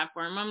each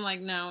platform. I'm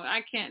like, no,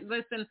 I can't.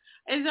 Listen,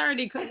 it's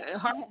already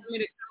hard for me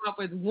to come up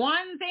with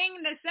one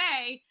thing to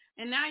say,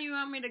 and now you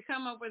want me to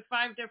come up with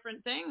 5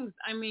 different things.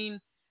 I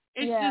mean,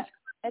 it's just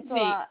crazy. It's a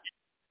lot.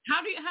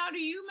 How do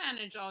you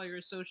manage all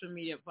your social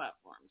media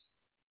platforms?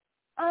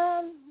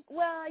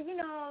 Well,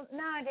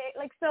 nowadays,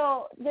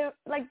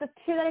 the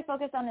 2 that I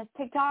focus on is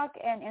TikTok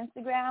and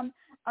Instagram.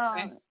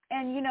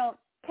 And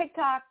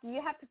TikTok,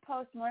 you have to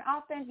post more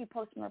often. You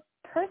post more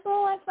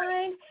personal, I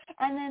find.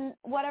 And then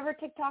whatever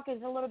TikTok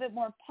is a little bit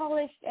more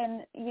polished,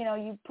 and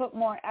you put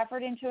more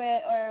effort into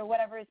it, or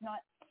whatever is not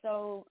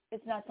so,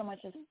 it's not so much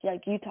as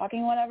like you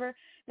talking, whatever.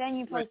 Then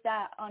you post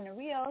that on the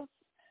Reels,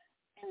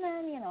 and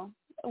then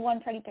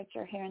one pretty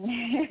picture here and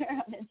there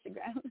on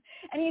Instagram.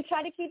 And you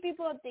try to keep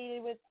people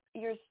updated with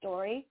your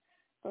story,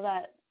 so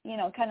that,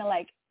 kind of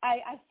like,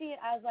 I see it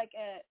as like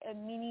a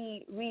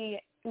mini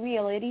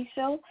reality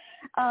show.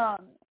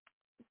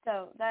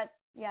 So that's,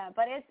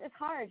 but it's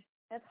hard.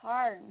 It's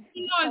hard.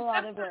 It's a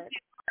lot of work.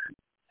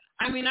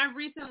 I mean, I've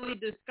recently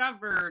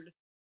discovered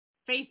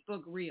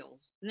Facebook Reels.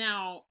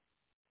 Now,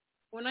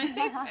 when I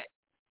say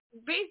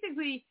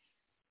basically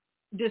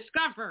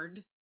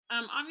discovered,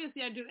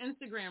 obviously I do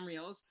Instagram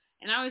Reels,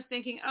 and I was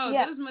thinking,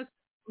 those must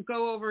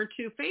go over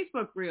to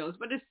Facebook Reels,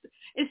 but it's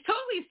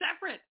totally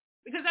separate,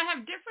 because I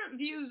have different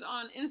views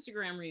on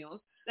Instagram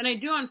Reels than I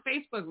do on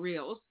Facebook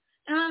Reels,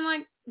 and I'm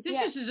like,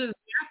 this is just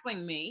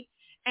baffling me.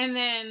 And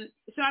then,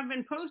 so I've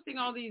been posting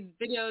all these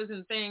videos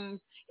and things.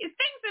 It's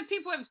things that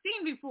people have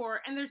seen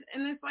before, and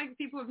it's like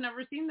people have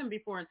never seen them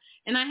before.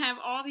 And I have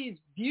all these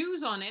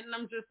views on it, and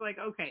I'm just like,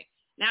 okay,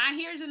 now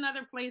here's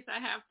another place I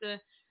have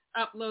to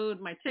upload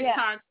my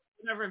TikTok,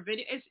 whatever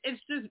video.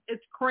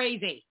 It's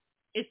crazy.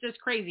 It's just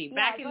crazy.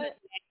 Back in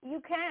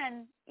you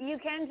can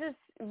just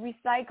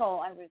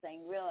recycle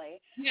everything,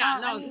 really. Yeah,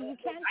 I mean, you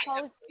can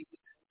post.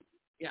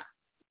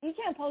 You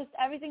can't post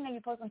everything that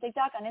you post on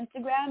TikTok on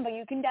Instagram, but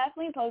you can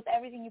definitely post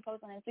everything you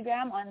post on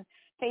Instagram on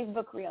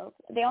Facebook Reels.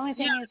 The only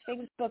thing is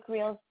Facebook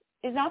Reels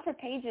is not for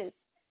pages.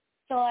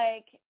 So,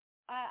 like,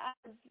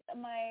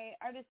 my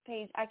artist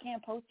page, I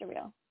can't post a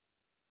reel.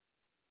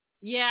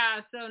 Yeah,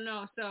 so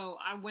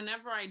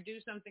whenever I do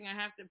something, I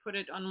have to put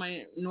it on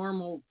my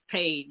normal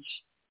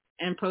page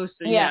and post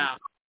it. Yeah.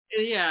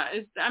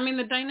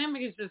 The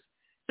dynamic is just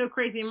so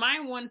crazy. My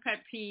one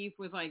pet peeve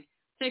with like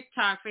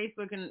TikTok,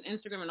 Facebook, and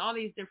Instagram, and all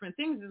these different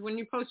things is when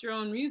you post your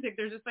own music,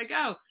 they're just like,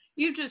 oh,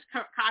 you just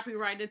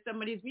copyrighted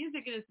somebody's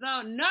music, and it's no,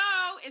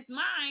 it's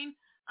mine.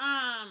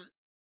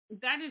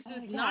 That is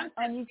just nonsense.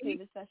 On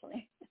YouTube,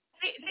 especially.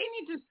 They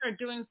need to start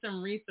doing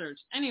some research.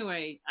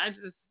 Anyway,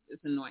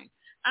 it's annoying.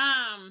 So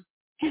I'm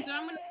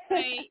going to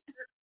play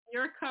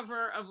your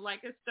cover of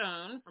Like a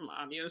Stone from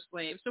Audio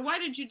Slave. So why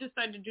did you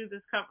decide to do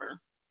this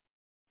cover?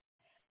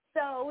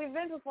 So we've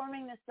been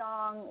performing this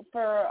song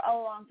for a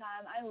long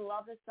time. I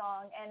love this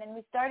song. And then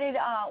we started,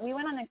 we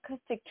went on an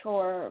acoustic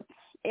tour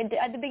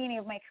at the beginning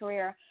of my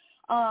career.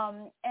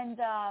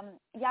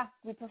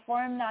 We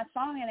performed that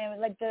song, and it was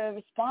like the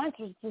response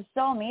was just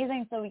so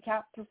amazing. So we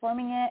kept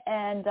performing it,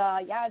 and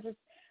just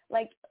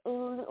like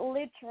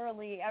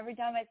literally every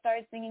time I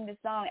started singing the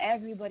song,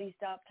 everybody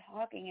stopped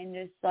talking and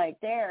just like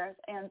there.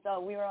 And so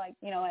we were like,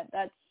 you know what,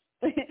 that's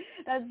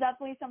that's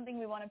definitely something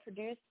we want to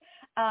produce.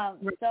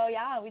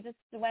 We just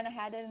went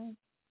ahead and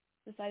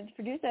decided to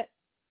produce it.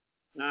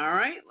 All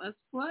right, let's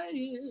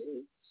play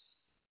it.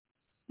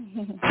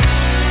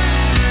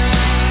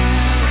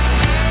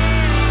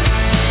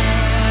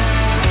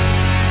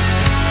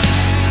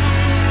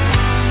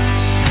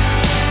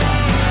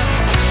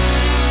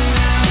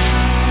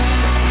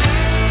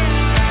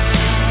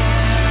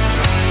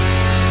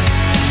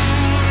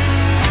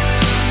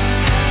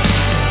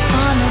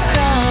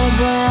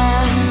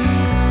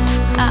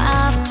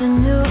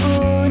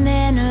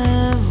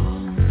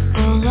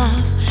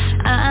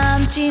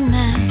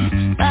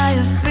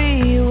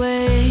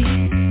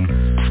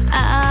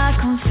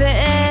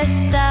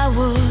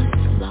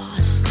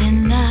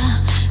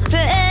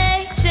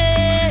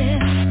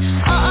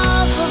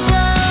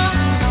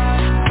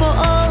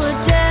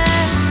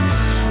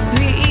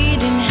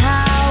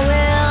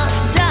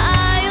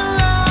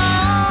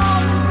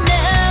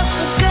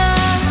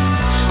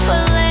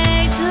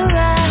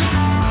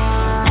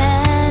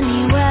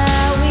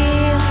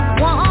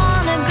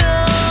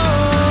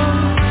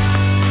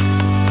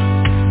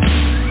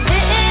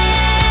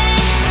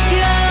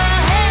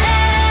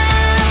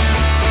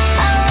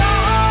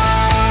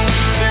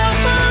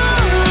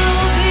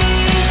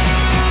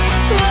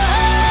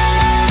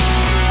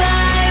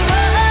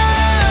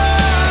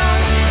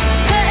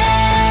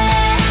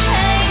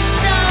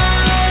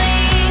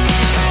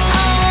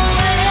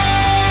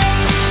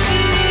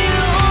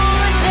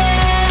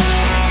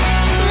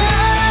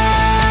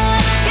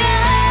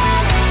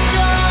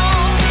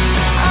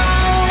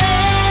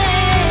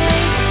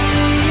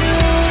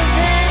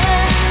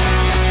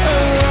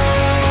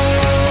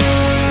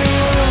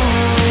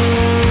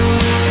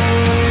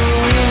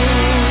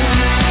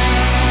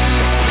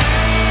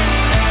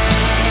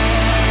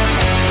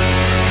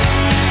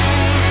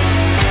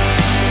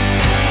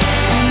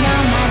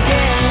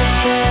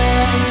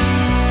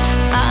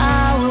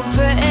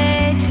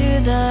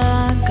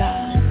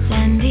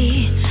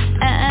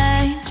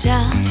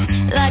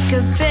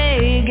 like a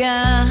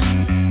pagan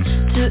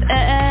to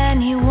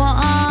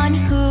anyone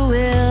who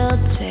will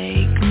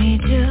take me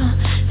to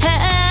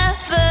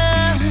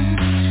heaven,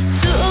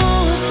 to a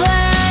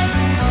place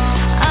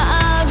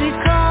I'll be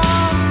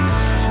called.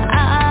 I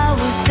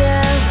was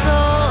there so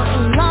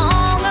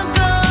long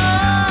ago.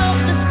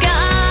 The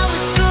sky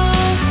was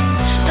blue,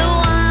 the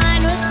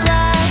wine was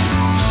light,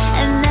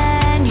 and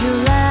then you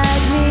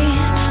led me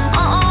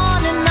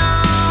on and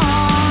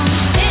on.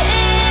 In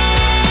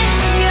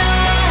your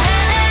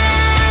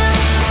hands,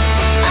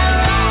 I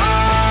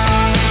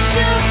long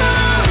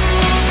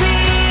to be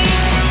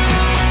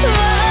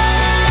loved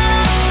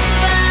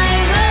by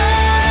love,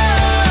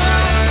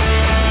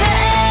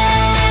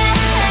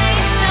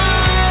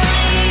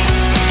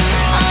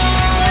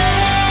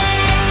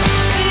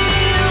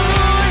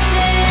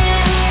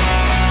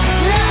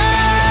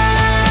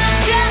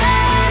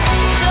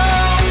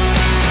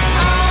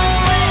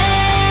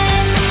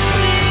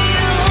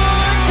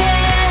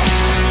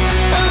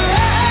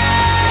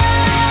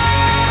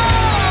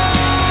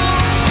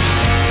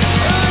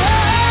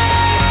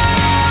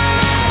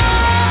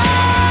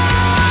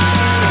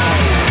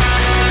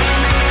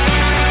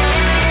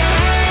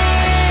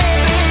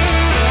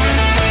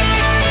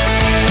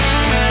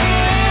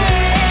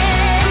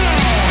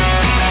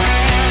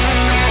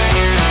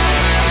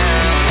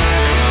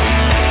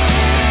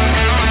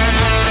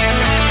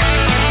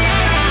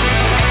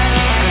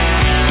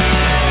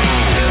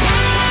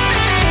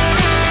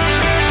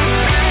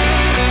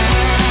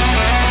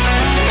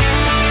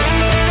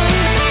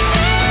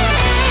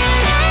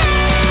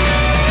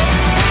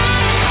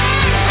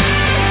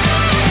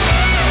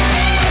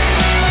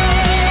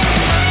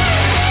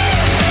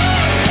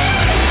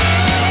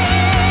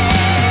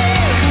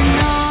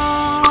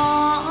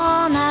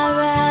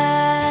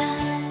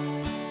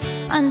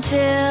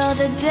 until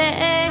the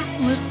day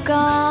was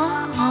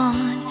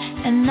gone,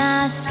 and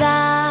I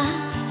sat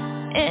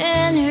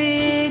in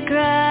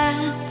regret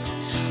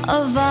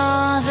of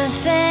all the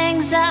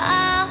things that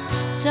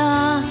I've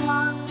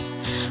done,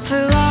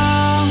 for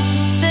all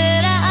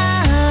that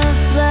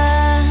I've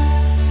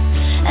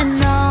left,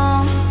 and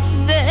all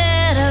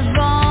that I've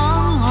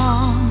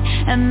wrong,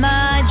 and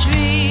my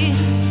dreams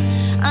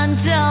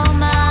until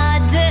my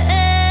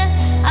death.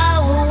 I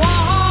will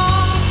walk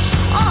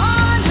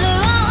on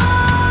alone.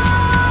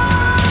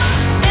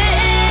 In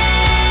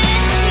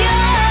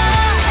your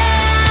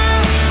hands,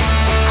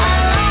 I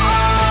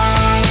long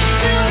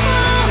to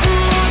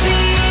be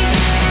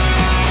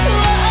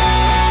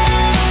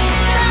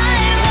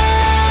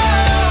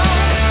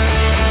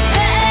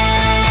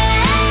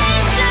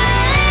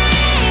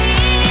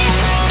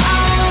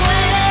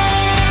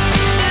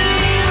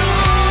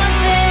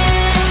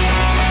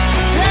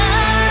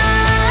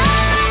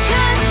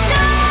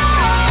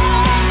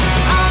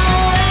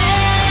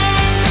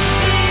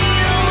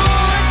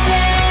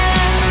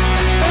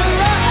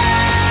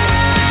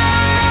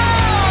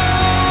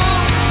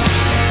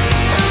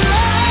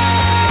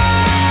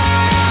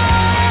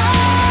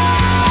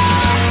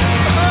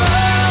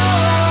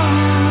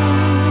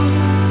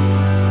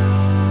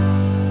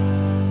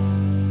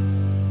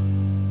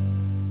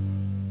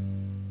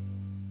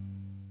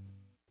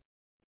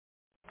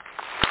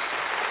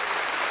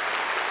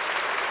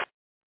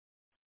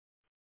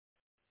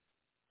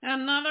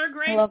Another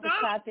great I love the song.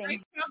 clapping.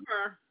 Great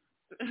cover.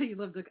 You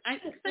love the.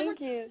 Thank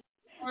you.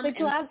 The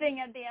clapping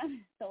at the end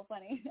is so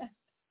funny.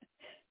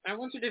 I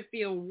want you to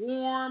feel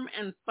warm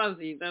and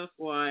fuzzy. That's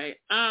why.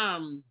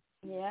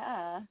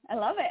 Yeah, I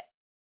love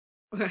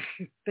it.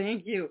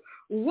 Thank you.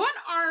 What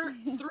are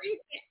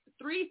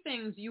three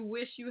things you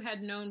wish you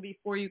had known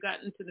before you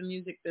got into the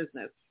music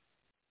business?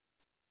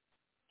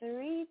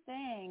 3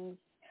 things.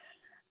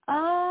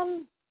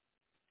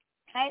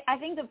 I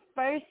think the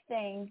first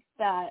thing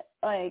that,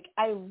 like,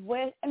 I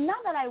wish,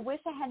 not that I wish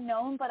I had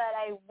known, but that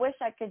I wish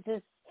I could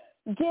just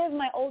give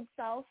my old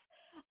self,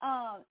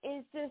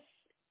 is just,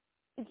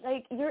 it's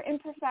like, your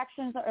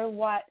imperfections are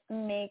what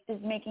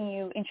is making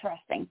you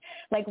interesting.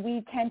 Like,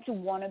 we tend to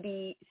want to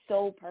be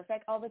so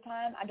perfect all the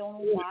time. I don't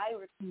know why.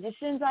 We're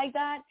conditioned like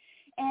that.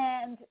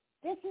 And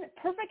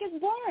perfect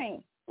is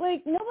boring.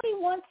 Like, nobody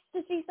wants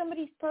to see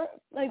somebody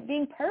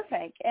being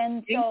perfect.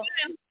 And so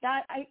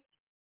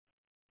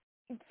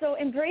so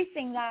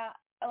embracing that,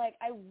 like,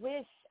 I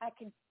wish I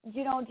could,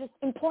 just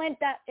implant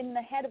that in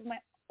the head of my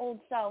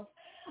old self.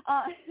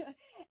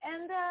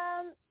 And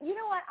you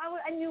know what?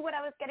 I knew what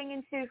I was getting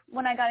into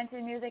when I got into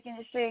the music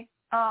industry.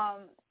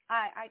 I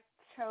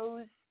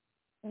chose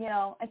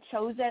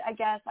it, I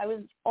guess. I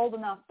was old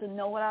enough to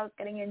know what I was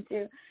getting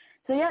into.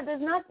 So, yeah,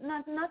 there's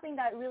nothing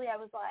that really I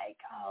was like,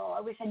 oh,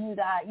 I wish I knew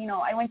that.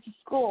 I went to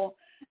school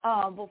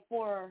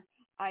before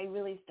I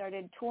really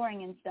started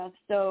touring and stuff.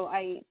 So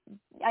I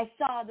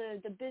saw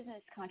the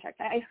business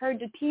contract. I heard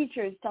the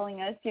teachers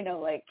telling us,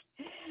 like,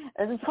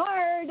 this is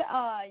hard.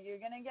 You're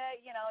going to get,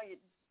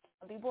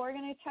 some people are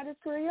going to try to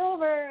screw you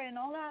over and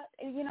all that.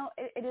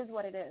 It is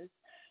what it is.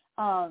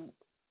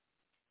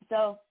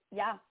 So,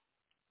 yeah.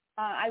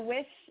 I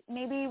wish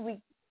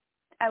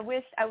I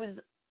was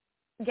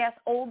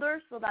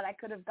older so that I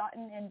could have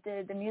gotten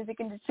into the music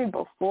industry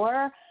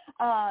before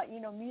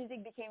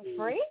music became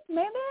free.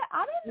 Maybe,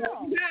 I don't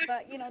know.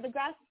 But the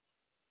grass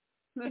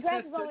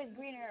is always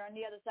greener on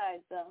the other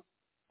side. So.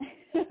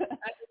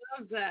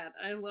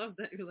 I love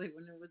that. Like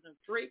when it wasn't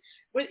free.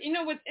 But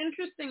what's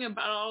interesting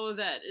about all of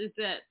that is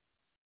that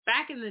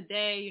back in the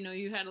day,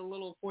 you had a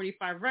little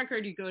 45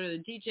 record. You go to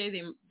the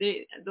DJ.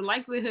 The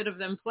likelihood of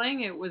them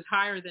playing it was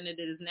higher than it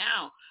is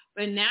now.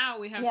 But now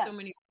we have so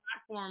many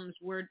platforms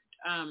where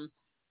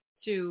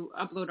to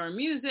upload our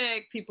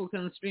music. People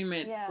can stream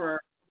it for a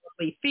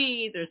monthly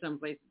fee. There's some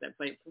places that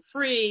play it for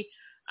free.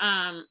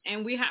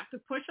 And we have to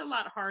push a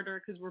lot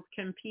harder because we're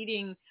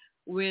competing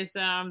with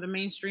the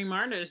mainstream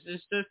artists.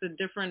 It's just a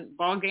different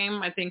ball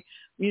game. I think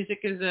music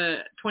is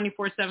a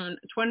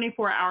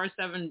 24-hour,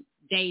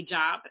 7-day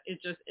job.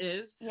 It just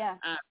is. Yeah.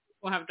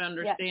 People have to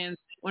understand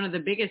one of the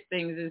biggest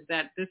things is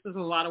that this is a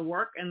lot of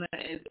work and that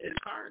it's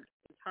hard.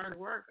 It's hard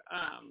work.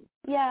 And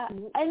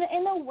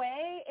in a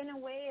way, it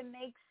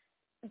makes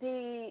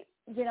it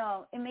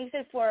makes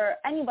it for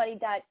anybody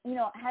that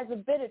has a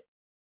bit of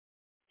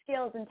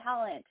skills and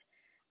talent,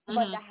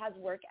 but that has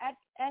work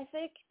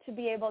ethic to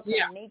be able to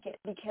make it,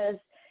 because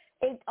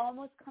it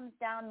almost comes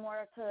down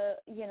more to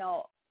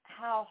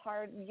how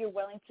hard you're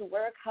willing to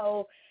work,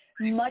 how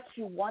much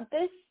you want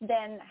this,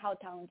 than how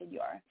talented you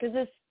are. Because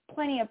there's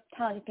plenty of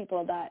talented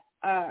people that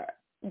are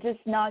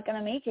just not going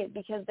to make it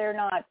because they're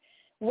not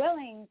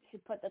willing to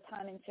put the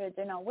time into it.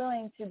 They're not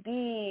willing to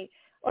be,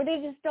 or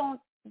they just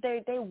don't.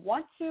 They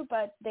want to,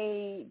 but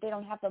they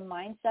don't have the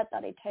mindset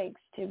that it takes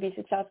to be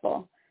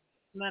successful.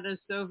 That is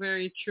so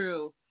very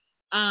true.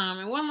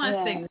 And one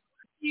last thing,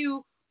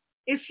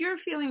 if you're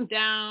feeling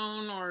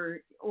down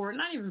or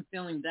not even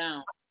feeling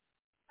down,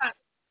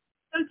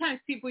 sometimes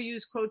people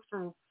use quotes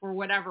for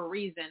whatever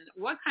reason.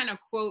 What kind of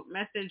quote,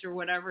 message, or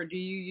whatever do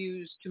you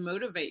use to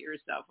motivate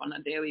yourself on a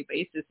daily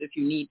basis if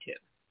you need to?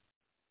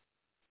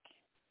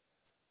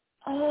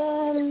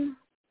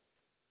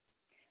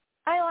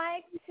 I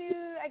like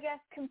to, I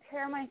guess,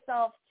 compare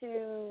myself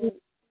to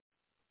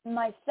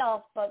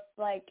myself, but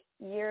like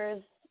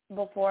years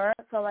before.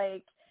 So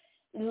like,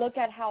 look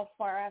at how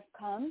far I've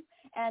come.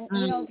 And,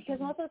 because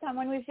most of the time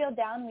when we feel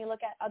down, we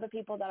look at other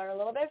people that are a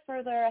little bit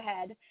further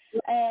ahead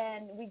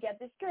and we get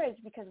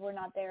discouraged because we're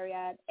not there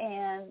yet.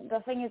 And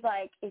the thing is,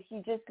 like, if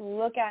you just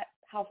look at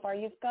how far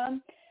you've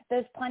come,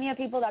 there's plenty of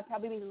people that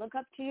probably look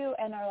up to you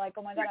and are like,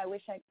 oh my God, I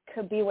wish I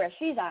could be where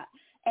she's at.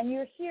 And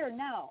you're here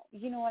now.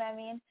 You know what I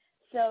mean?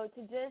 So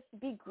to just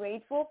be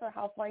grateful for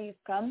how far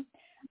you've come,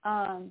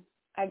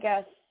 I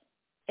guess,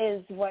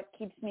 is what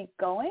keeps me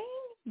going,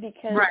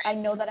 because I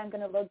know that I'm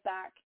going to look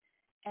back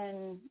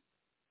and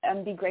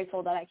be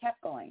grateful that I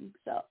kept going.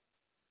 So,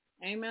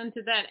 amen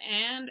to that.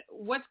 And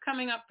what's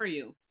coming up for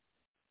you?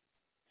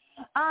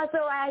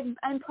 So I'm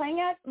playing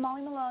at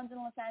Molly Malone's in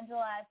Los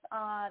Angeles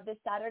this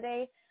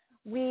Saturday.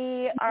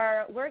 We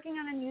are working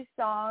on a new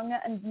song,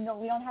 and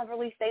we don't have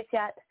release dates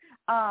yet,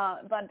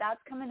 but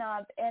that's coming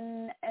up.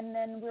 And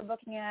then we're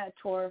booking a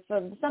tour for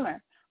the summer.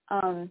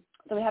 So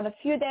we have a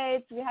few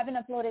dates. We haven't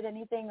uploaded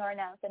anything or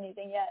announced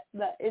anything yet,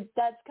 but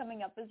that's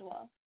coming up as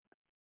well.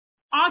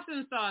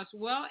 Awesome sauce.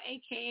 Well,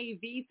 AKA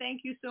V,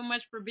 thank you so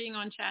much for being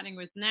on Chatting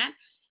with Nat.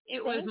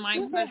 It was my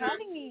pleasure. For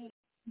having me.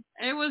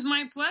 It was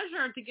my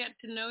pleasure to get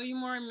to know you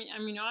more. I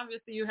mean,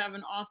 obviously you have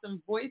an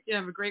awesome voice. You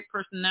have a great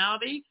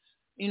personality.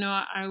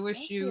 I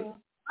wish you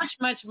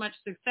much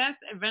success.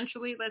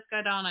 Eventually, let's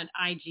go down on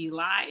IG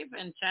Live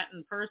and chat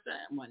in person.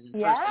 That would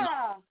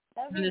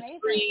be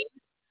amazing.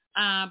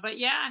 But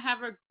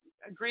have a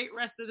great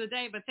rest of the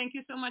day. But thank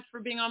you so much for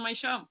being on my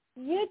show.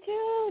 You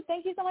too.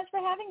 Thank you so much for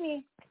having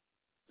me.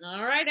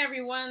 All right,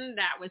 everyone.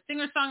 That was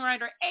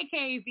singer-songwriter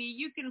AKA V.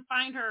 You can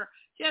find her.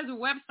 She has a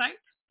website,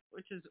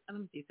 which is, let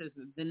me see, it says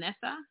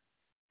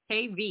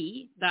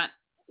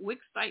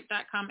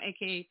vanessakv.wixsite.com,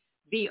 AKA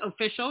V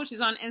official. She's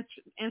on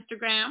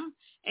Instagram,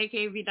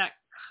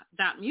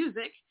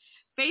 akav.music.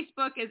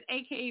 Facebook is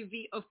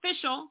AKV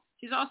official.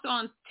 She's also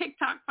on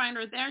TikTok. Find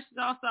her there. She's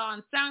also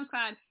on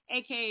SoundCloud,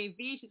 AKA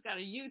V. She's got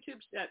a YouTube.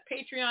 She's got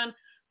Patreon.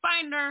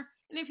 Find her.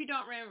 And if you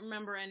don't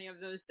remember any of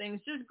those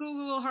things, just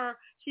Google her.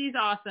 She's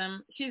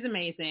awesome. She's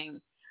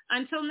amazing.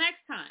 Until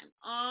next time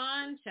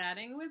on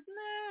Chatting with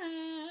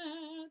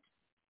Nat.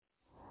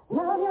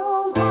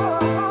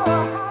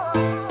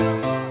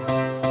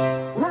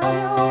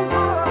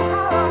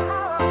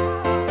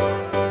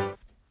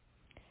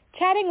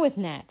 Chatting with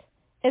Nat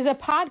is a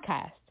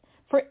podcast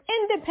for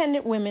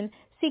independent women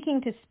seeking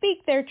to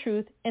speak their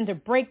truth and to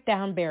break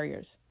down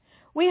barriers.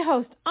 We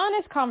host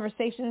honest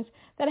conversations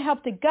that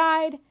help to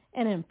guide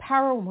and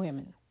empower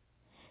women.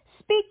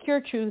 Speak your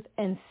truth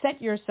and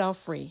set yourself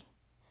free.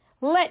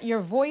 Let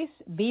your voice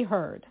be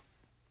heard.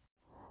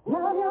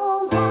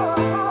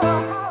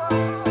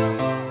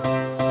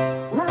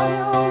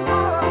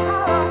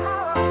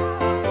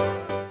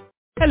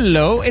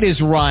 Hello, it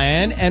is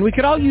Ryan, and we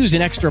could all use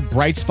an extra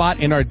bright spot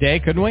in our day,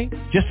 couldn't we?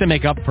 Just to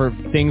make up for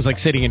things like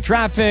sitting in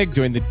traffic,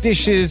 doing the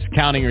dishes,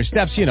 counting your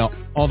steps, you know,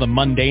 all the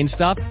mundane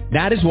stuff.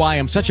 That is why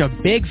I'm such a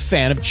big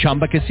fan of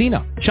Chumba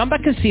Casino. Chumba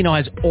Casino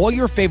has all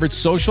your favorite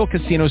social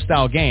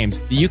casino-style games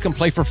that you can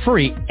play for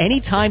free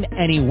anytime,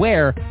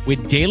 anywhere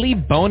with daily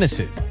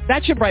bonuses.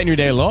 That should brighten your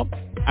day a little.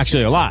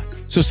 Actually, a lot.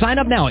 So sign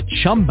up now at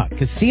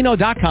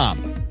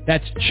ChumbaCasino.com.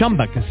 That's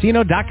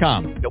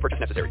ChumbaCasino.com. No purchase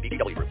necessary.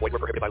 VGW Group. Void where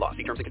prohibited by law.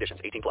 See terms and conditions.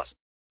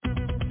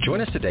 18+. Join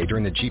us today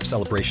during the Jeep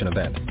Celebration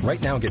event.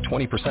 Right now, get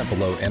 20%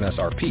 below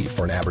MSRP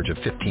for an average of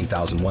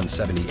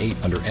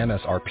 $15,178 under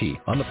MSRP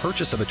on the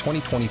purchase of a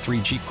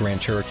 2023 Jeep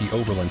Grand Cherokee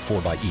Overland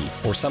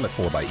 4xE or Summit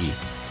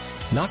 4xE.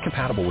 Not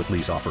compatible with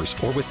lease offers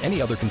or with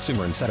any other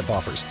consumer incentive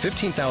offers.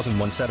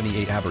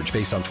 $15,178 average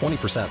based on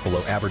 20%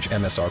 below average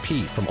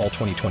MSRP from all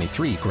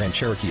 2023 Grand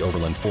Cherokee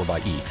Overland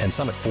 4xE and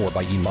Summit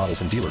 4xE models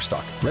in dealer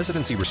stock.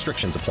 Residency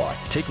restrictions apply.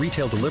 Take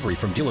retail delivery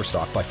from dealer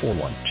stock by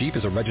 4/1. Jeep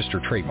is a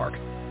registered trademark.